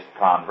earliest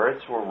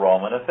converts were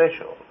Roman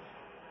officials.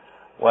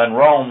 When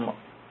Rome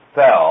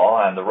fell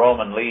and the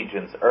Roman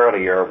legions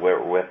earlier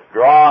were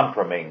withdrawn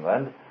from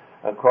England,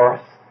 of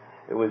course,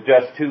 it was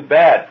just too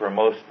bad for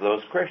most of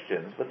those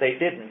Christians, but they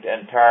didn't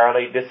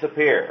entirely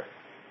disappear.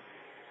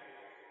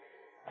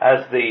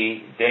 As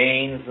the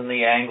Danes and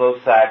the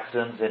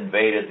Anglo-Saxons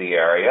invaded the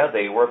area,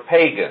 they were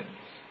pagans,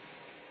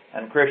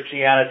 and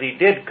Christianity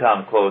did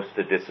come close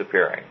to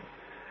disappearing.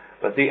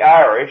 But the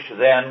Irish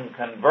then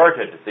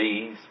converted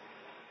these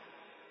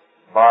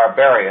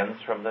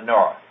barbarians from the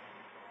north.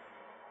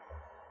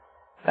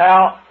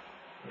 Now,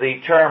 the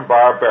term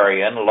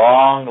barbarian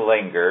long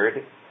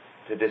lingered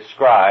to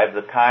describe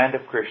the kind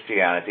of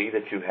Christianity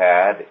that you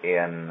had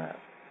in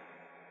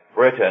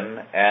Britain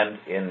and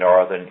in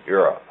Northern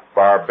Europe.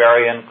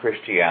 Barbarian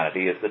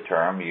Christianity is the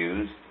term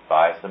used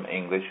by some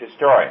English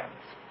historians.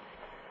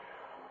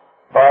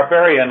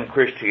 Barbarian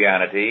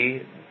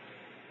Christianity,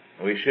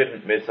 we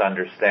shouldn't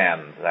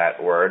misunderstand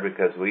that word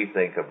because we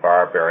think of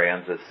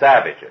barbarians as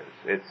savages.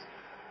 It's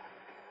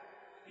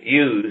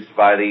used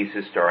by these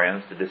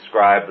historians to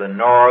describe the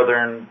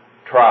northern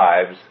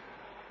tribes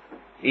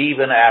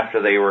even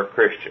after they were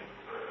Christian.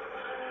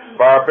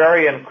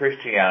 Barbarian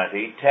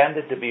Christianity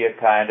tended to be a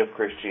kind of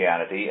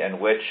Christianity in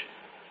which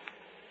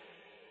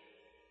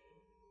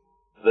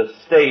the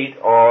state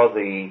or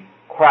the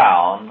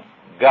crown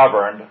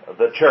governed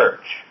the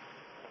church.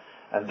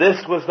 And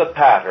this was the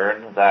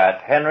pattern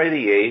that Henry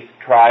VIII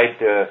tried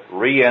to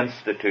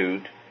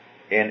reinstitute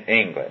in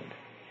England.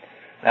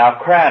 Now,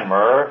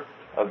 Cranmer,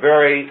 a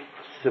very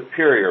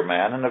superior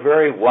man and a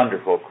very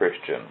wonderful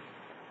Christian,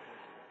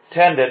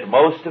 tended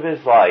most of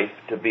his life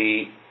to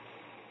be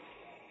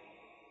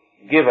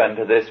given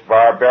to this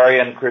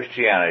barbarian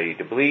Christianity,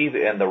 to believe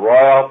in the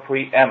royal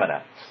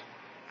preeminence.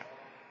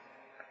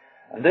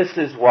 And this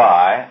is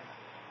why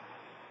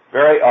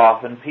very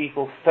often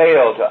people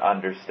fail to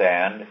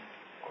understand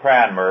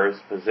Cranmer's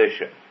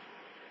position.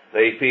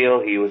 They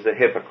feel he was a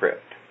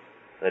hypocrite,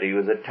 that he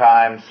was a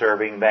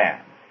time-serving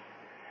man.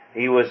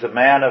 He was a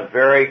man of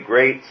very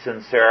great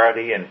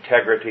sincerity,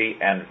 integrity,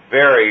 and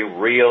very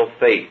real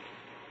faith.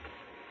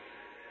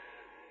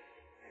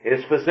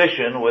 His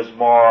position was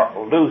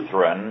more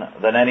Lutheran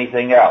than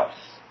anything else.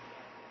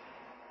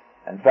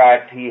 In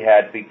fact, he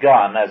had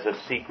begun as a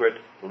secret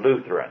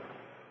Lutheran.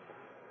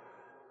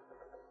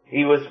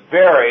 He was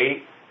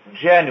very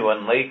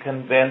genuinely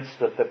convinced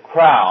that the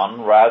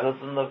crown, rather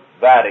than the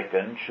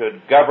Vatican,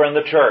 should govern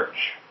the church.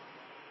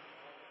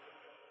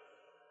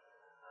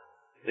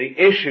 The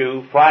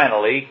issue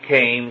finally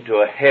came to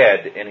a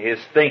head in his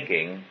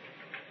thinking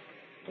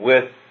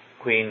with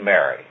Queen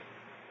Mary.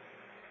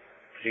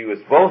 She was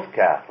both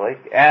Catholic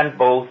and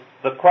both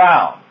the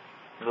crown,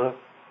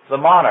 the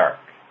monarch.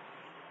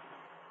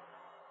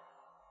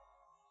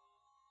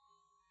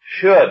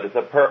 Should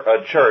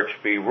a church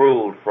be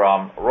ruled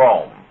from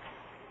Rome,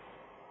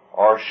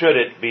 or should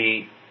it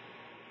be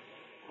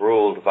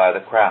ruled by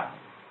the crown?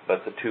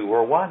 But the two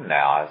were one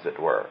now, as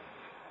it were.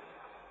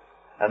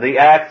 And the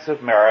acts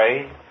of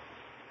Mary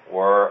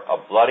were a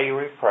bloody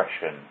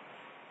repression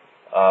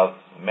of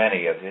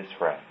many of his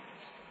friends.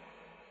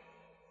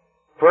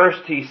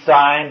 First, he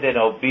signed in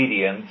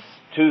obedience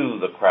to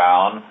the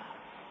crown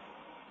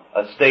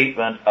a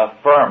statement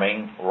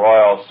affirming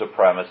royal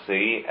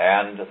supremacy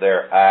and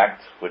their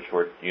acts, which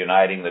were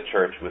uniting the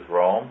church with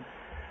Rome.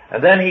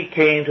 And then he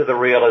came to the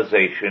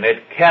realization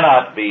it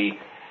cannot be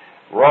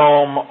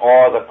Rome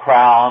or the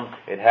crown,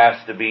 it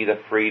has to be the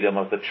freedom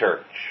of the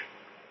church.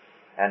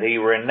 And he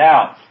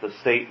renounced the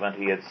statement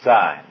he had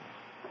signed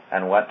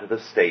and went to the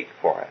stake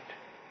for it.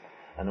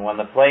 And when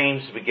the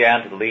flames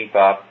began to leap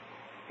up,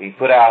 he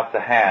put out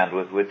the hand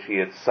with which he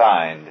had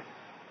signed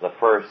the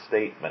first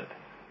statement,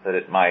 that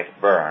it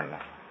might burn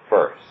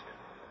first.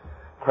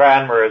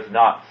 Cranmer is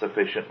not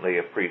sufficiently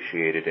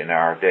appreciated in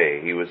our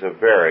day. He was a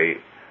very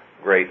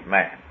great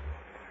man.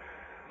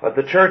 But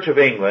the Church of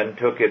England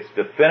took its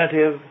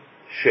definitive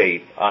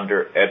shape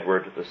under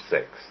Edward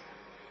VI,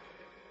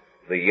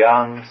 the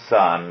young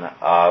son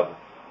of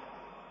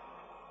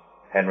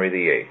Henry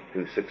VIII,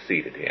 who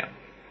succeeded him,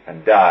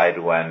 and died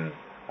when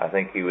I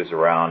think he was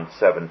around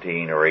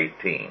 17 or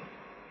 18.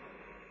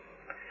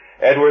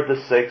 Edward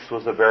VI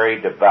was a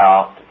very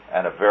devout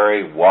and a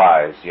very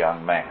wise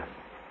young man.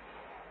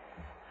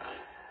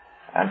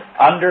 And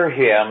under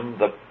him,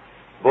 the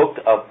Book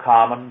of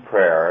Common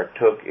Prayer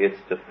took its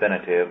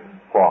definitive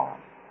form.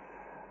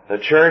 The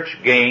Church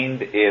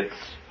gained its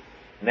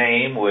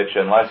name, which,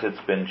 unless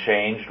it's been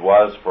changed,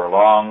 was for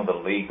long the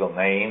legal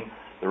name,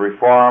 the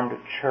Reformed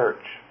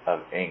Church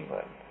of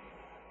England.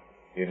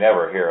 You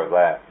never hear of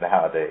that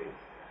nowadays.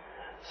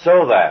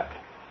 So that,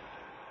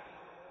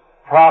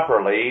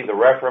 properly, the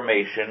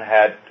Reformation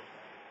had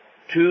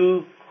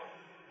two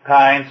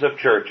kinds of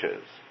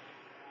churches: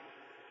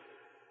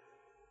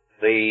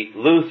 the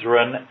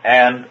Lutheran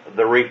and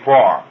the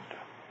Reformed.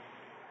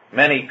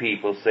 Many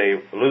people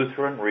say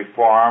Lutheran,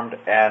 Reformed,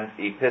 and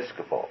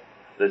Episcopal.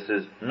 This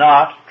is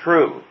not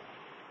true.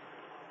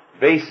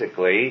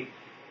 Basically,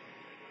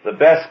 the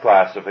best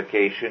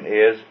classification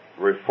is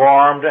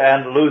Reformed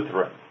and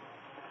Lutheran.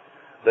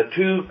 The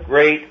two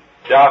great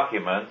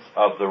documents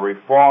of the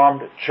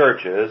Reformed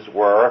churches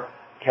were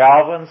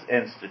Calvin's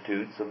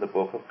Institutes and the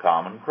Book of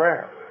Common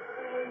Prayer.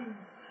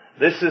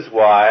 This is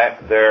why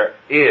there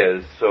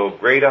is so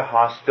great a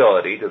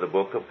hostility to the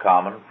Book of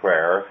Common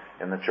Prayer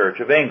in the Church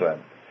of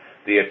England.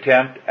 The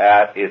attempt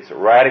at its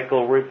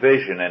radical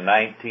revision in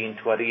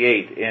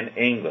 1928 in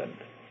England.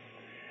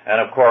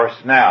 And of course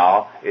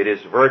now it is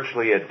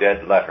virtually a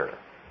dead letter.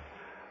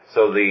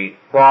 So the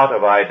thought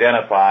of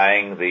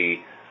identifying the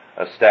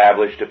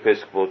established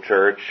Episcopal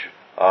Church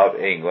of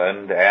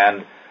England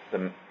and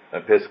the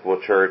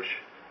Episcopal Church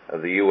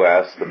of the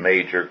U.S., the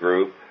major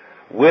group,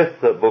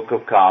 with the Book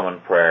of Common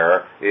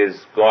Prayer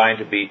is going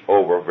to be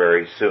over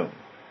very soon.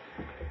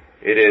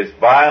 It is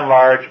by and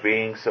large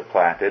being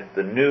supplanted.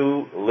 The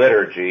new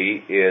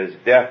liturgy is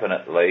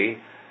definitely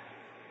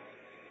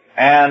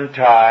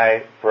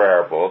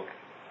anti-prayer book.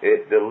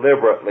 It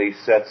deliberately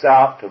sets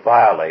out to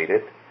violate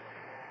it,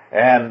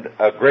 and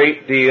a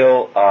great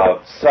deal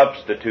of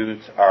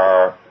substitutes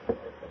are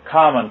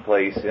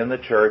commonplace in the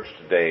church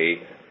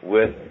today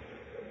with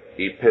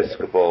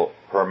Episcopal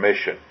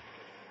permission.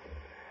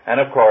 And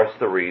of course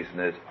the reason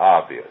is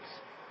obvious.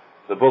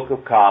 The Book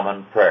of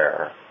Common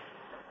Prayer,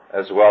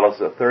 as well as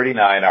the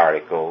 39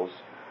 Articles,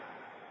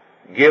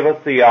 give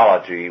a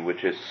theology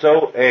which is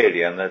so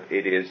alien that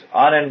it is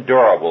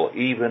unendurable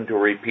even to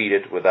repeat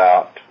it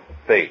without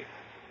faith.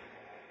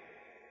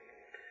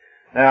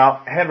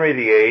 Now, Henry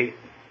VIII,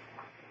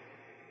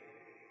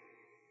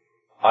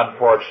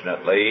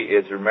 unfortunately,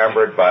 is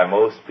remembered by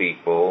most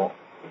people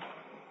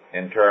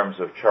in terms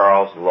of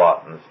Charles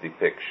Lawton's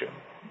depiction.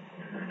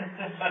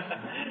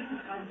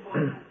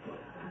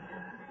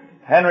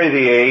 Henry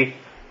VIII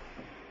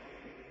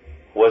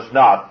was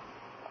not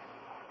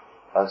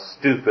a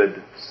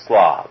stupid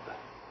slob.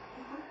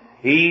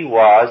 He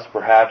was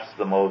perhaps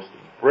the most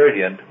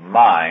brilliant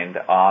mind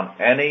on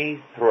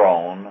any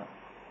throne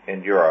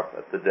in Europe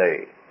at the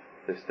day.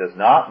 This does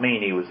not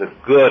mean he was a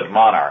good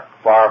monarch,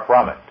 far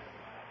from it.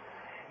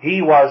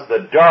 He was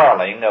the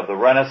darling of the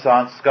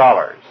Renaissance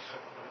scholars.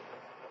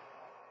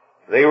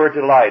 They were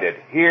delighted.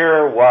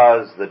 Here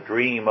was the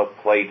dream of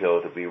Plato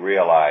to be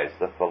realized,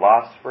 the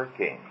philosopher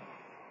king.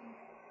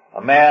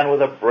 A man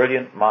with a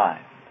brilliant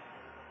mind.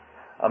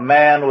 A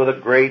man with a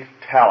great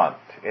talent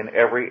in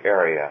every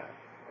area.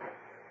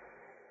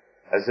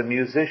 As a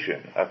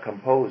musician, a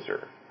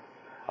composer.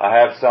 I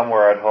have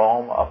somewhere at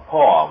home a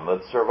poem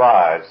that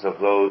survives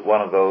of one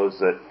of those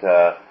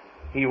that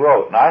he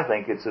wrote, and I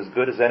think it's as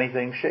good as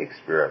anything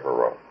Shakespeare ever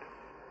wrote.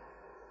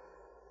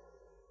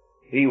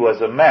 He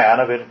was a man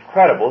of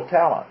incredible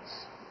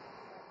talents.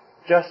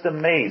 Just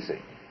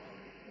amazing.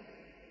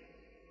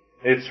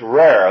 It's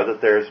rare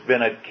that there's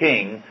been a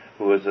king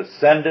who has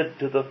ascended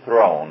to the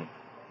throne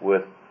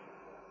with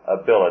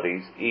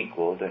abilities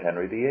equal to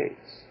Henry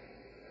VIII's.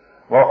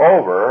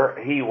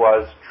 Moreover, he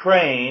was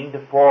trained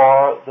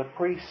for the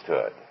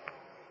priesthood.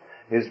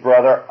 His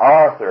brother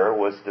Arthur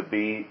was to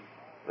be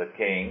the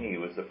king. He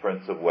was the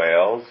Prince of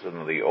Wales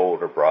and the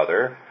older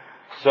brother.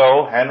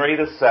 So Henry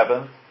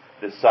VII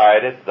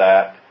decided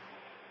that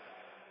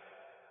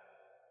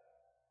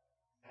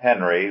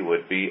Henry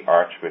would be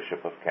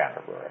Archbishop of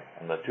Canterbury.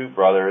 And the two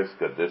brothers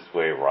could this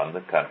way run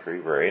the country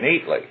very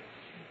neatly.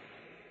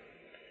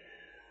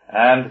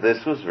 And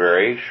this was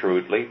very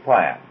shrewdly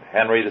planned.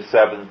 Henry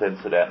VII,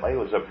 incidentally,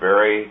 was a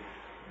very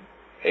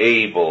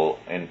able,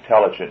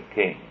 intelligent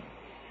king.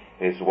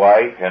 His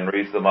wife,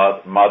 Henry's the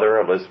mother,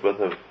 Elizabeth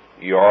of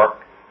York,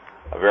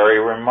 a very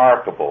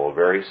remarkable,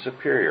 very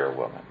superior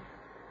woman.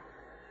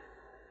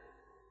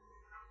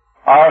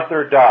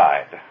 Arthur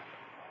died.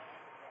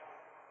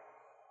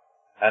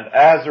 And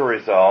as a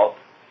result,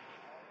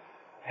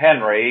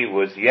 Henry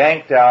was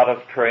yanked out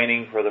of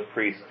training for the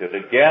priesthood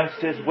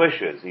against his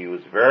wishes. He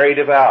was very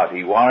devout.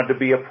 He wanted to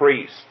be a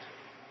priest.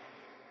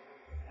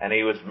 and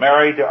he was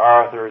married to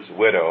Arthur's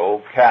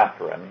widow,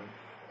 Catherine,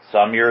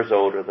 some years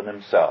older than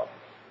himself.